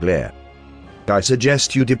off the glare. I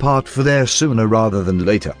suggest you depart for there sooner rather than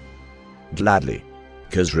later. Gladly,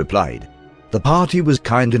 Kaz replied. The party was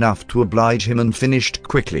kind enough to oblige him and finished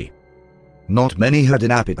quickly. Not many had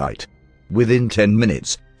an appetite. Within 10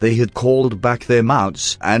 minutes, they had called back their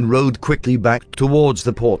mounts and rode quickly back towards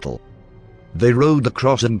the portal. They rode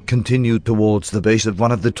across and continued towards the base of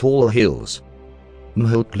one of the tall hills.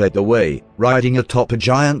 Mhulk led the way, riding atop a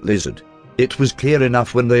giant lizard. It was clear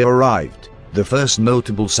enough when they arrived, the first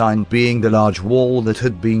notable sign being the large wall that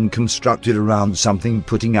had been constructed around something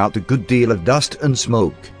putting out a good deal of dust and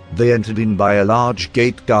smoke. They entered in by a large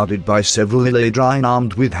gate guarded by several Eladrine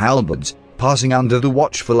armed with halberds, passing under the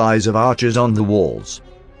watchful eyes of archers on the walls.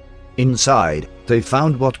 Inside, they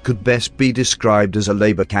found what could best be described as a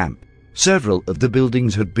labor camp. Several of the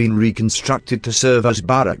buildings had been reconstructed to serve as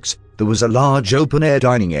barracks. There was a large open-air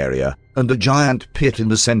dining area, and a giant pit in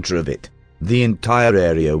the center of it. The entire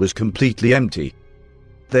area was completely empty.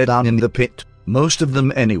 They're down in the pit, most of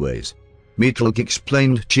them anyways, Meatluk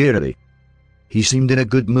explained cheerily. He seemed in a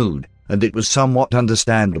good mood, and it was somewhat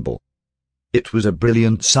understandable. It was a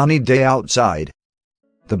brilliant sunny day outside.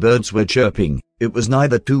 The birds were chirping, it was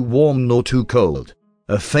neither too warm nor too cold.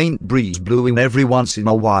 A faint breeze blew in every once in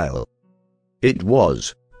a while. It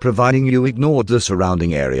was, providing you ignored the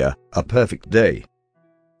surrounding area, a perfect day.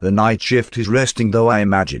 The night shift is resting though, I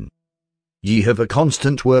imagine. Ye have a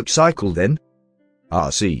constant work cycle then?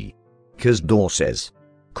 See, Kazdor says.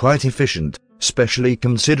 Quite efficient, especially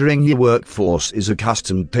considering your workforce is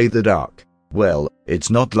accustomed to the dark. Well, it's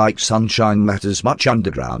not like sunshine matters much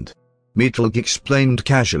underground, Meatluk explained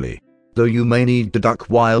casually, though you may need to duck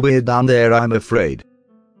while we're down there, I'm afraid.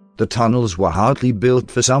 The tunnels were hardly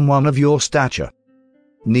built for someone of your stature.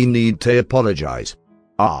 Need to apologize.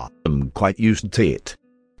 I'm quite used to it,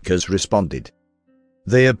 Kaz responded.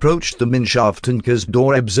 They approached the mineshaft and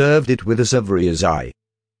Kazdor observed it with a severious eye.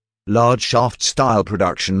 Large shaft-style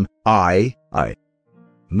production, aye.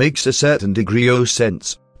 Makes a certain degree of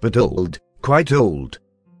sense, but old, quite old.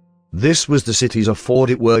 This was the city's afford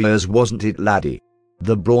it warriors, wasn't it, laddie?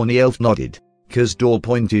 The brawny elf nodded. Kazdor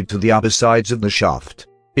pointed to the upper sides of the shaft.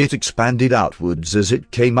 It expanded outwards as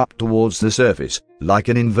it came up towards the surface, like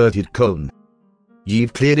an inverted cone.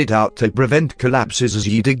 Ye've cleared it out to prevent collapses as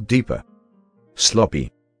ye dig deeper. Sloppy.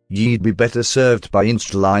 Ye'd be better served by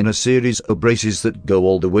installing a series of braces that go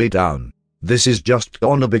all the way down. This is just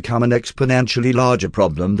gonna become an exponentially larger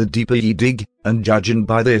problem the deeper ye dig, and judging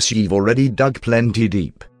by this ye've already dug plenty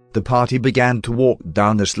deep. The party began to walk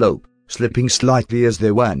down the slope, slipping slightly as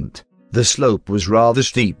they went. The slope was rather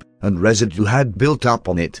steep, and residue had built up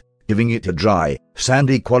on it, giving it a dry,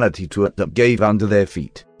 sandy quality to it that gave under their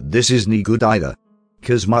feet. This isn't good either.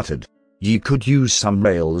 Kaz muttered. Ye could use some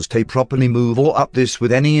rails to properly move or up this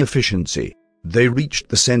with any efficiency. They reached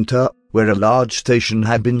the center, where a large station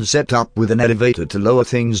had been set up with an elevator to lower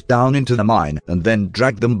things down into the mine and then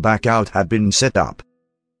drag them back out had been set up.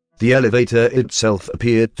 The elevator itself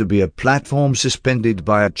appeared to be a platform suspended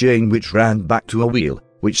by a chain which ran back to a wheel,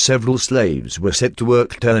 which several slaves were set to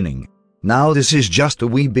work turning. Now this is just a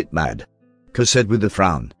wee bit mad, Kaz said with a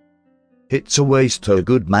frown. It's a waste of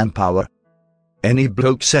good manpower. Any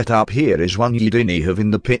bloke set up here is one you'd only have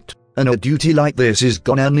in the pit, and a duty like this is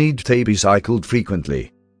gonna need to be cycled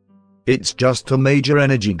frequently. It's just a major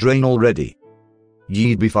energy drain already.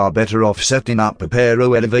 Ye'd be far better off setting up a pair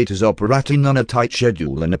of elevators operating on a tight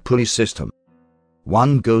schedule and a pulley system.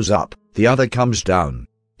 One goes up, the other comes down.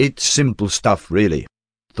 It's simple stuff really.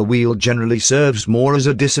 The wheel generally serves more as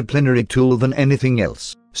a disciplinary tool than anything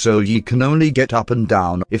else, so ye can only get up and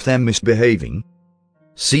down if they're misbehaving.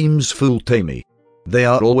 Seems fool to me. They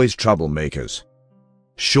are always troublemakers.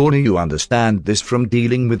 Surely you understand this from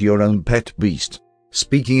dealing with your own pet beast.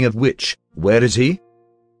 Speaking of which, where is he?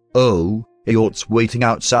 Oh, Eort's waiting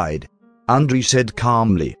outside, Andri said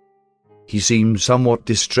calmly. He seemed somewhat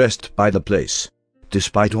distressed by the place.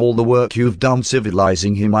 Despite all the work you've done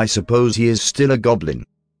civilizing him, I suppose he is still a goblin,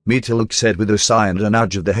 Metaluk said with a sigh and a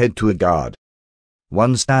nudge of the head to a guard.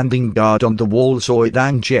 One standing guard on the wall saw it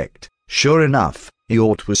and checked. Sure enough,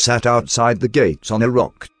 Eort was sat outside the gates on a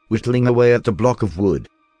rock, whittling away at a block of wood.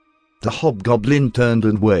 The hobgoblin turned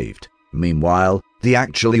and waved. Meanwhile, the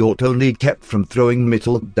actual Eort only kept from throwing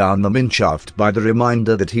Metaluk down the mineshaft by the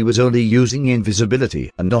reminder that he was only using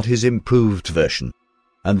invisibility and not his improved version,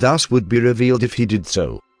 and thus would be revealed if he did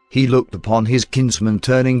so. He looked upon his kinsman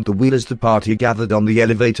turning the wheel as the party gathered on the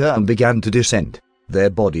elevator and began to descend. Their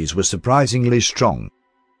bodies were surprisingly strong.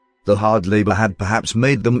 The hard labor had perhaps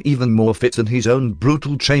made them even more fit than his own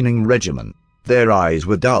brutal training regimen. Their eyes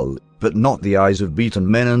were dull, but not the eyes of beaten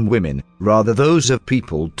men and women, rather those of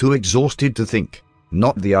people too exhausted to think.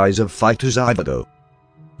 Not the eyes of fighters either though.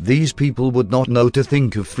 These people would not know to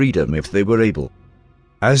think of freedom if they were able.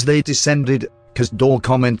 As they descended, Kazdor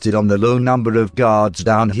commented on the low number of guards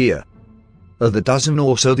down here. Are the dozen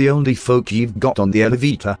or so the only folk you've got on the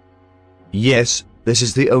elevator? Yes, this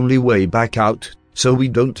is the only way back out, so we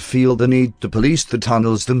don't feel the need to police the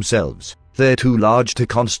tunnels themselves. They're too large to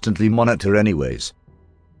constantly monitor anyways.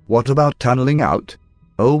 What about tunneling out?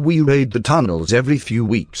 Oh, we raid the tunnels every few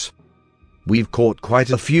weeks. We've caught quite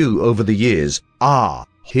a few over the years. Ah,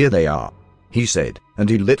 here they are, he said, and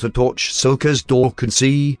he lit a torch so Kazdor could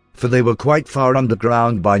see, for they were quite far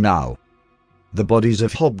underground by now. The bodies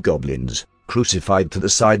of hobgoblins, crucified to the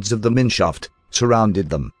sides of the mineshaft, surrounded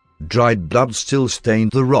them. Dried blood still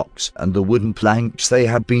stained the rocks and the wooden planks they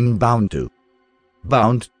had been bound to.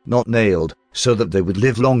 Bound, not nailed, so that they would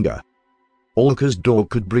live longer. All Kazdor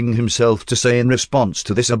could bring himself to say in response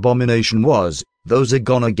to this abomination was, "Those are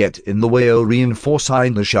gonna get in the way o'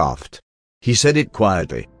 reinforcing the shaft." He said it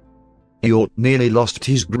quietly. Eort nearly lost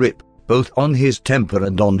his grip, both on his temper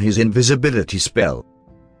and on his invisibility spell.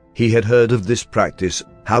 He had heard of this practice,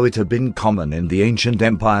 how it had been common in the ancient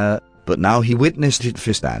empire, but now he witnessed it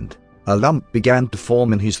firsthand. A lump began to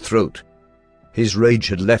form in his throat. His rage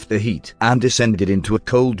had left the heat and descended into a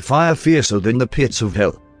cold fire fiercer than the pits of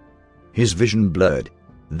hell. His vision blurred.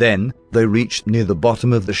 Then, they reached near the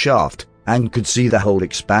bottom of the shaft, and could see the whole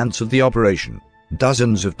expanse of the operation.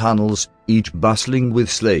 Dozens of tunnels, each bustling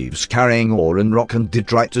with slaves carrying ore and rock and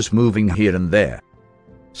detritus moving here and there.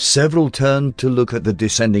 Several turned to look at the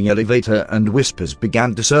descending elevator and whispers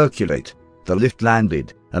began to circulate. The lift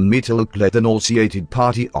landed, and Metaluk led the nauseated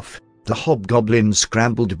party off. The hobgoblins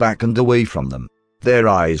scrambled back and away from them. Their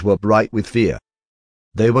eyes were bright with fear.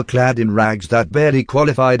 They were clad in rags that barely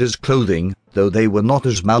qualified as clothing, though they were not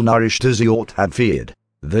as malnourished as Eort had feared.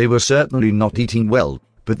 They were certainly not eating well,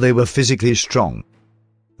 but they were physically strong.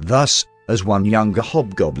 Thus, as one younger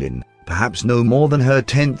hobgoblin, perhaps no more than her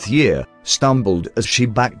 10th year, stumbled as she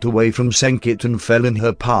backed away from Senkit and fell in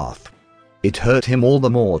her path. It hurt him all the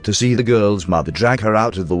more to see the girl's mother drag her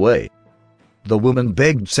out of the way. The woman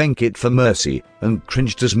begged Senkit for mercy, and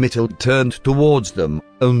cringed as Mithilde turned towards them,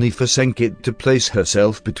 only for Senkit to place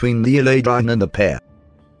herself between the Eladrine and the pair.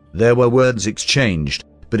 There were words exchanged,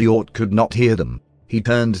 but Eort could not hear them. He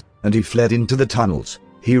turned, and he fled into the tunnels.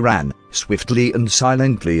 He ran, swiftly and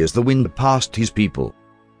silently as the wind passed his people.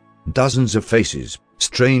 Dozens of faces,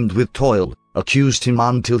 strained with toil, accused him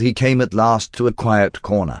until he came at last to a quiet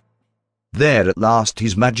corner. There at last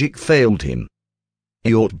his magic failed him.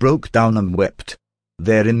 Eort broke down and wept.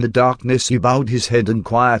 There in the darkness he bowed his head and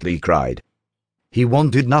quietly cried. He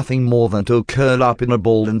wanted nothing more than to curl up in a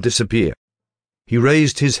ball and disappear. He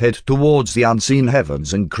raised his head towards the unseen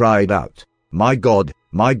heavens and cried out, my God,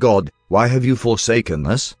 why have you forsaken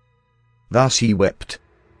us?" Thus he wept.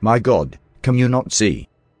 "My God, can you not see?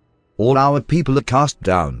 All our people are cast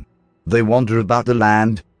down. They wander about the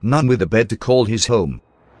land, none with a bed to call his home.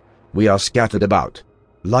 We are scattered about.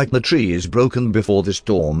 Like the tree is broken before the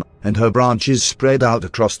storm, and her branches spread out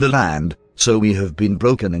across the land, so we have been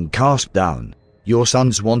broken and cast down. Your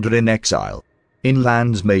sons wander in exile. In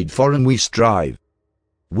lands made foreign we strive.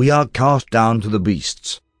 We are cast down to the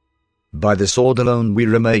beasts. By the sword alone we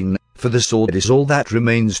remain, for the sword is all that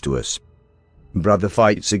remains to us. Brother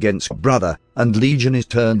fights against brother, and legion is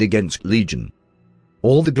turned against legion.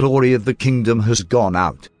 All the glory of the kingdom has gone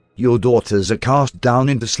out. Your daughters are cast down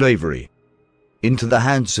into slavery. Into the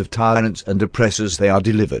hands of tyrants and oppressors they are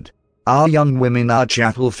delivered. Our young women are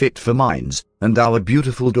chattel fit for mines, and our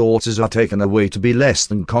beautiful daughters are taken away to be less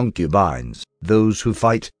than concubines. Those who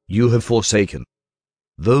fight, you have forsaken.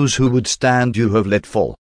 Those who would stand you have let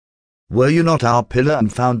fall. Were you not our pillar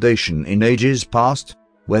and foundation in ages past?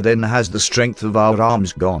 Where then has the strength of our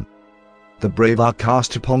arms gone? The brave are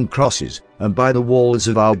cast upon crosses, and by the walls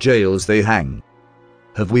of our jails they hang.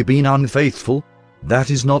 Have we been unfaithful? That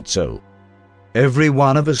is not so. Every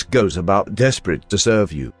one of us goes about desperate to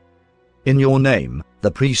serve you. In your name,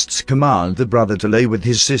 the priests command the brother to lay with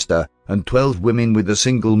his sister, and 12 women with a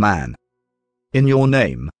single man. In your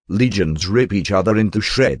name, legions rip each other into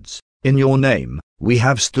shreds. In your name, we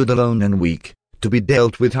have stood alone and weak, to be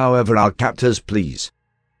dealt with however our captors please.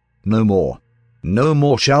 No more. No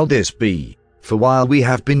more shall this be, for while we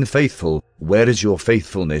have been faithful, where is your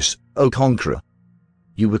faithfulness, O conqueror?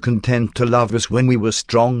 You were content to love us when we were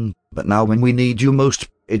strong, but now when we need you most,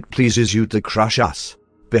 it pleases you to crush us.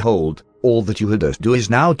 Behold, all that you had us do is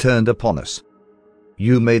now turned upon us.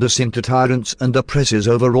 You made us into tyrants and oppressors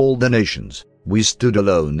over all the nations. We stood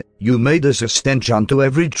alone, you made us a stench unto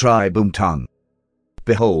every tribe and tongue.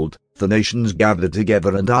 Behold, the nations gathered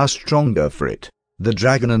together and are stronger for it. The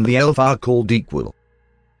dragon and the elf are called equal.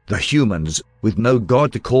 The humans, with no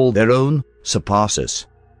god to call their own, surpass us.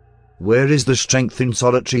 Where is the strength in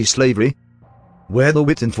solitary slavery? Where the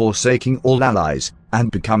wit in forsaking all allies,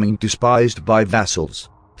 and becoming despised by vassals?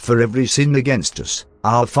 For every sin against us,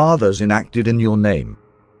 our fathers enacted in your name.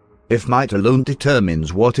 If might alone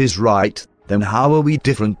determines what is right, then how are we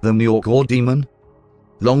different than the orc or demon?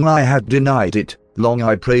 Long I had denied it, long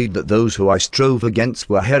I prayed that those who I strove against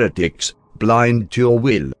were heretics, blind to your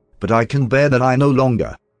will, but I can bear that I no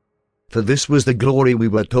longer. For this was the glory we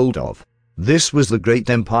were told of. This was the great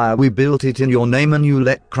empire we built it in your name and you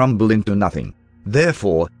let crumble into nothing.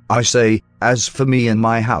 Therefore, I say, as for me and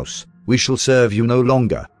my house, we shall serve you no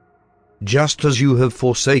longer. Just as you have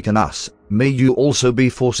forsaken us, may you also be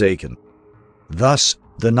forsaken. Thus,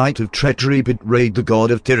 the knight of treachery betrayed the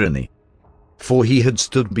god of tyranny. For he had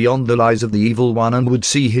stood beyond the lies of the evil one and would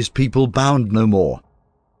see his people bound no more.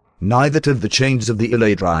 Neither to the chains of the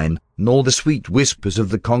Eladrine, nor the sweet whispers of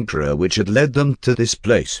the conqueror which had led them to this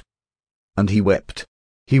place. And he wept.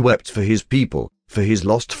 He wept for his people, for his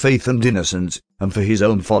lost faith and innocence, and for his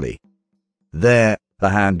own folly. There, the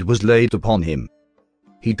hand was laid upon him.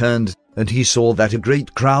 He turned, and he saw that a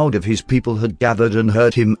great crowd of his people had gathered and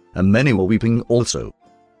heard him, and many were weeping also.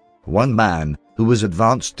 One man, who was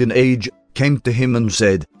advanced in age, came to him and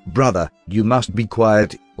said, "Brother, you must be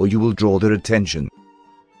quiet, or you will draw their attention.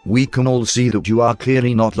 We can all see that you are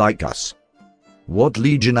clearly not like us. What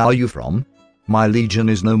legion are you from?" "My legion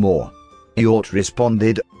is no more," Eort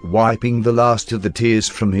responded, wiping the last of the tears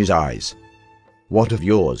from his eyes. "What of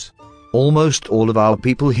yours?" "Almost all of our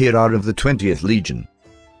people here are of the 20th Legion.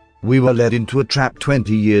 We were led into a trap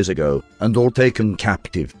 20 years ago, and all taken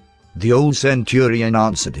captive." The old centurion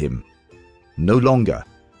answered him. "No longer,"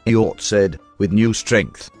 Eort said, with new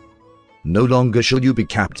strength. "No longer shall you be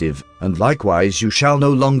captive, and likewise you shall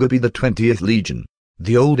no longer be the 20th Legion.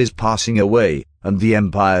 The old is passing away, and the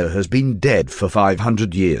empire has been dead for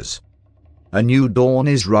 500 years. A new dawn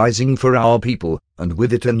is rising for our people, and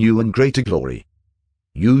with it a new and greater glory.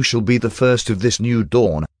 You shall be the first of this new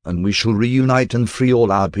dawn, and we shall reunite and free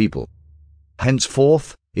all our people.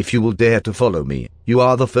 Henceforth, if you will dare to follow me, you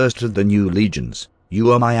are the first of the new legions.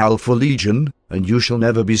 You are my Alpha Legion, and you shall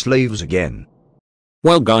never be slaves again.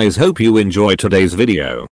 Well guys, hope you enjoyed today's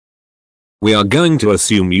video. We are going to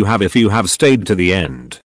assume you have if you have stayed to the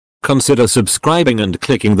end. Consider subscribing and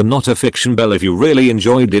clicking the notification bell if you really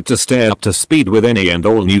enjoyed it to stay up to speed with any and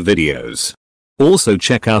all new videos. Also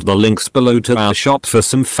check out the links below to our shop for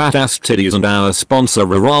some fat ass titties and our sponsor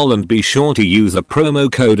Reroll, and be sure to use a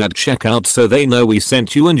promo code at checkout so they know we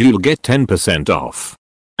sent you and you'll get 10% off.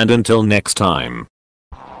 And until next time.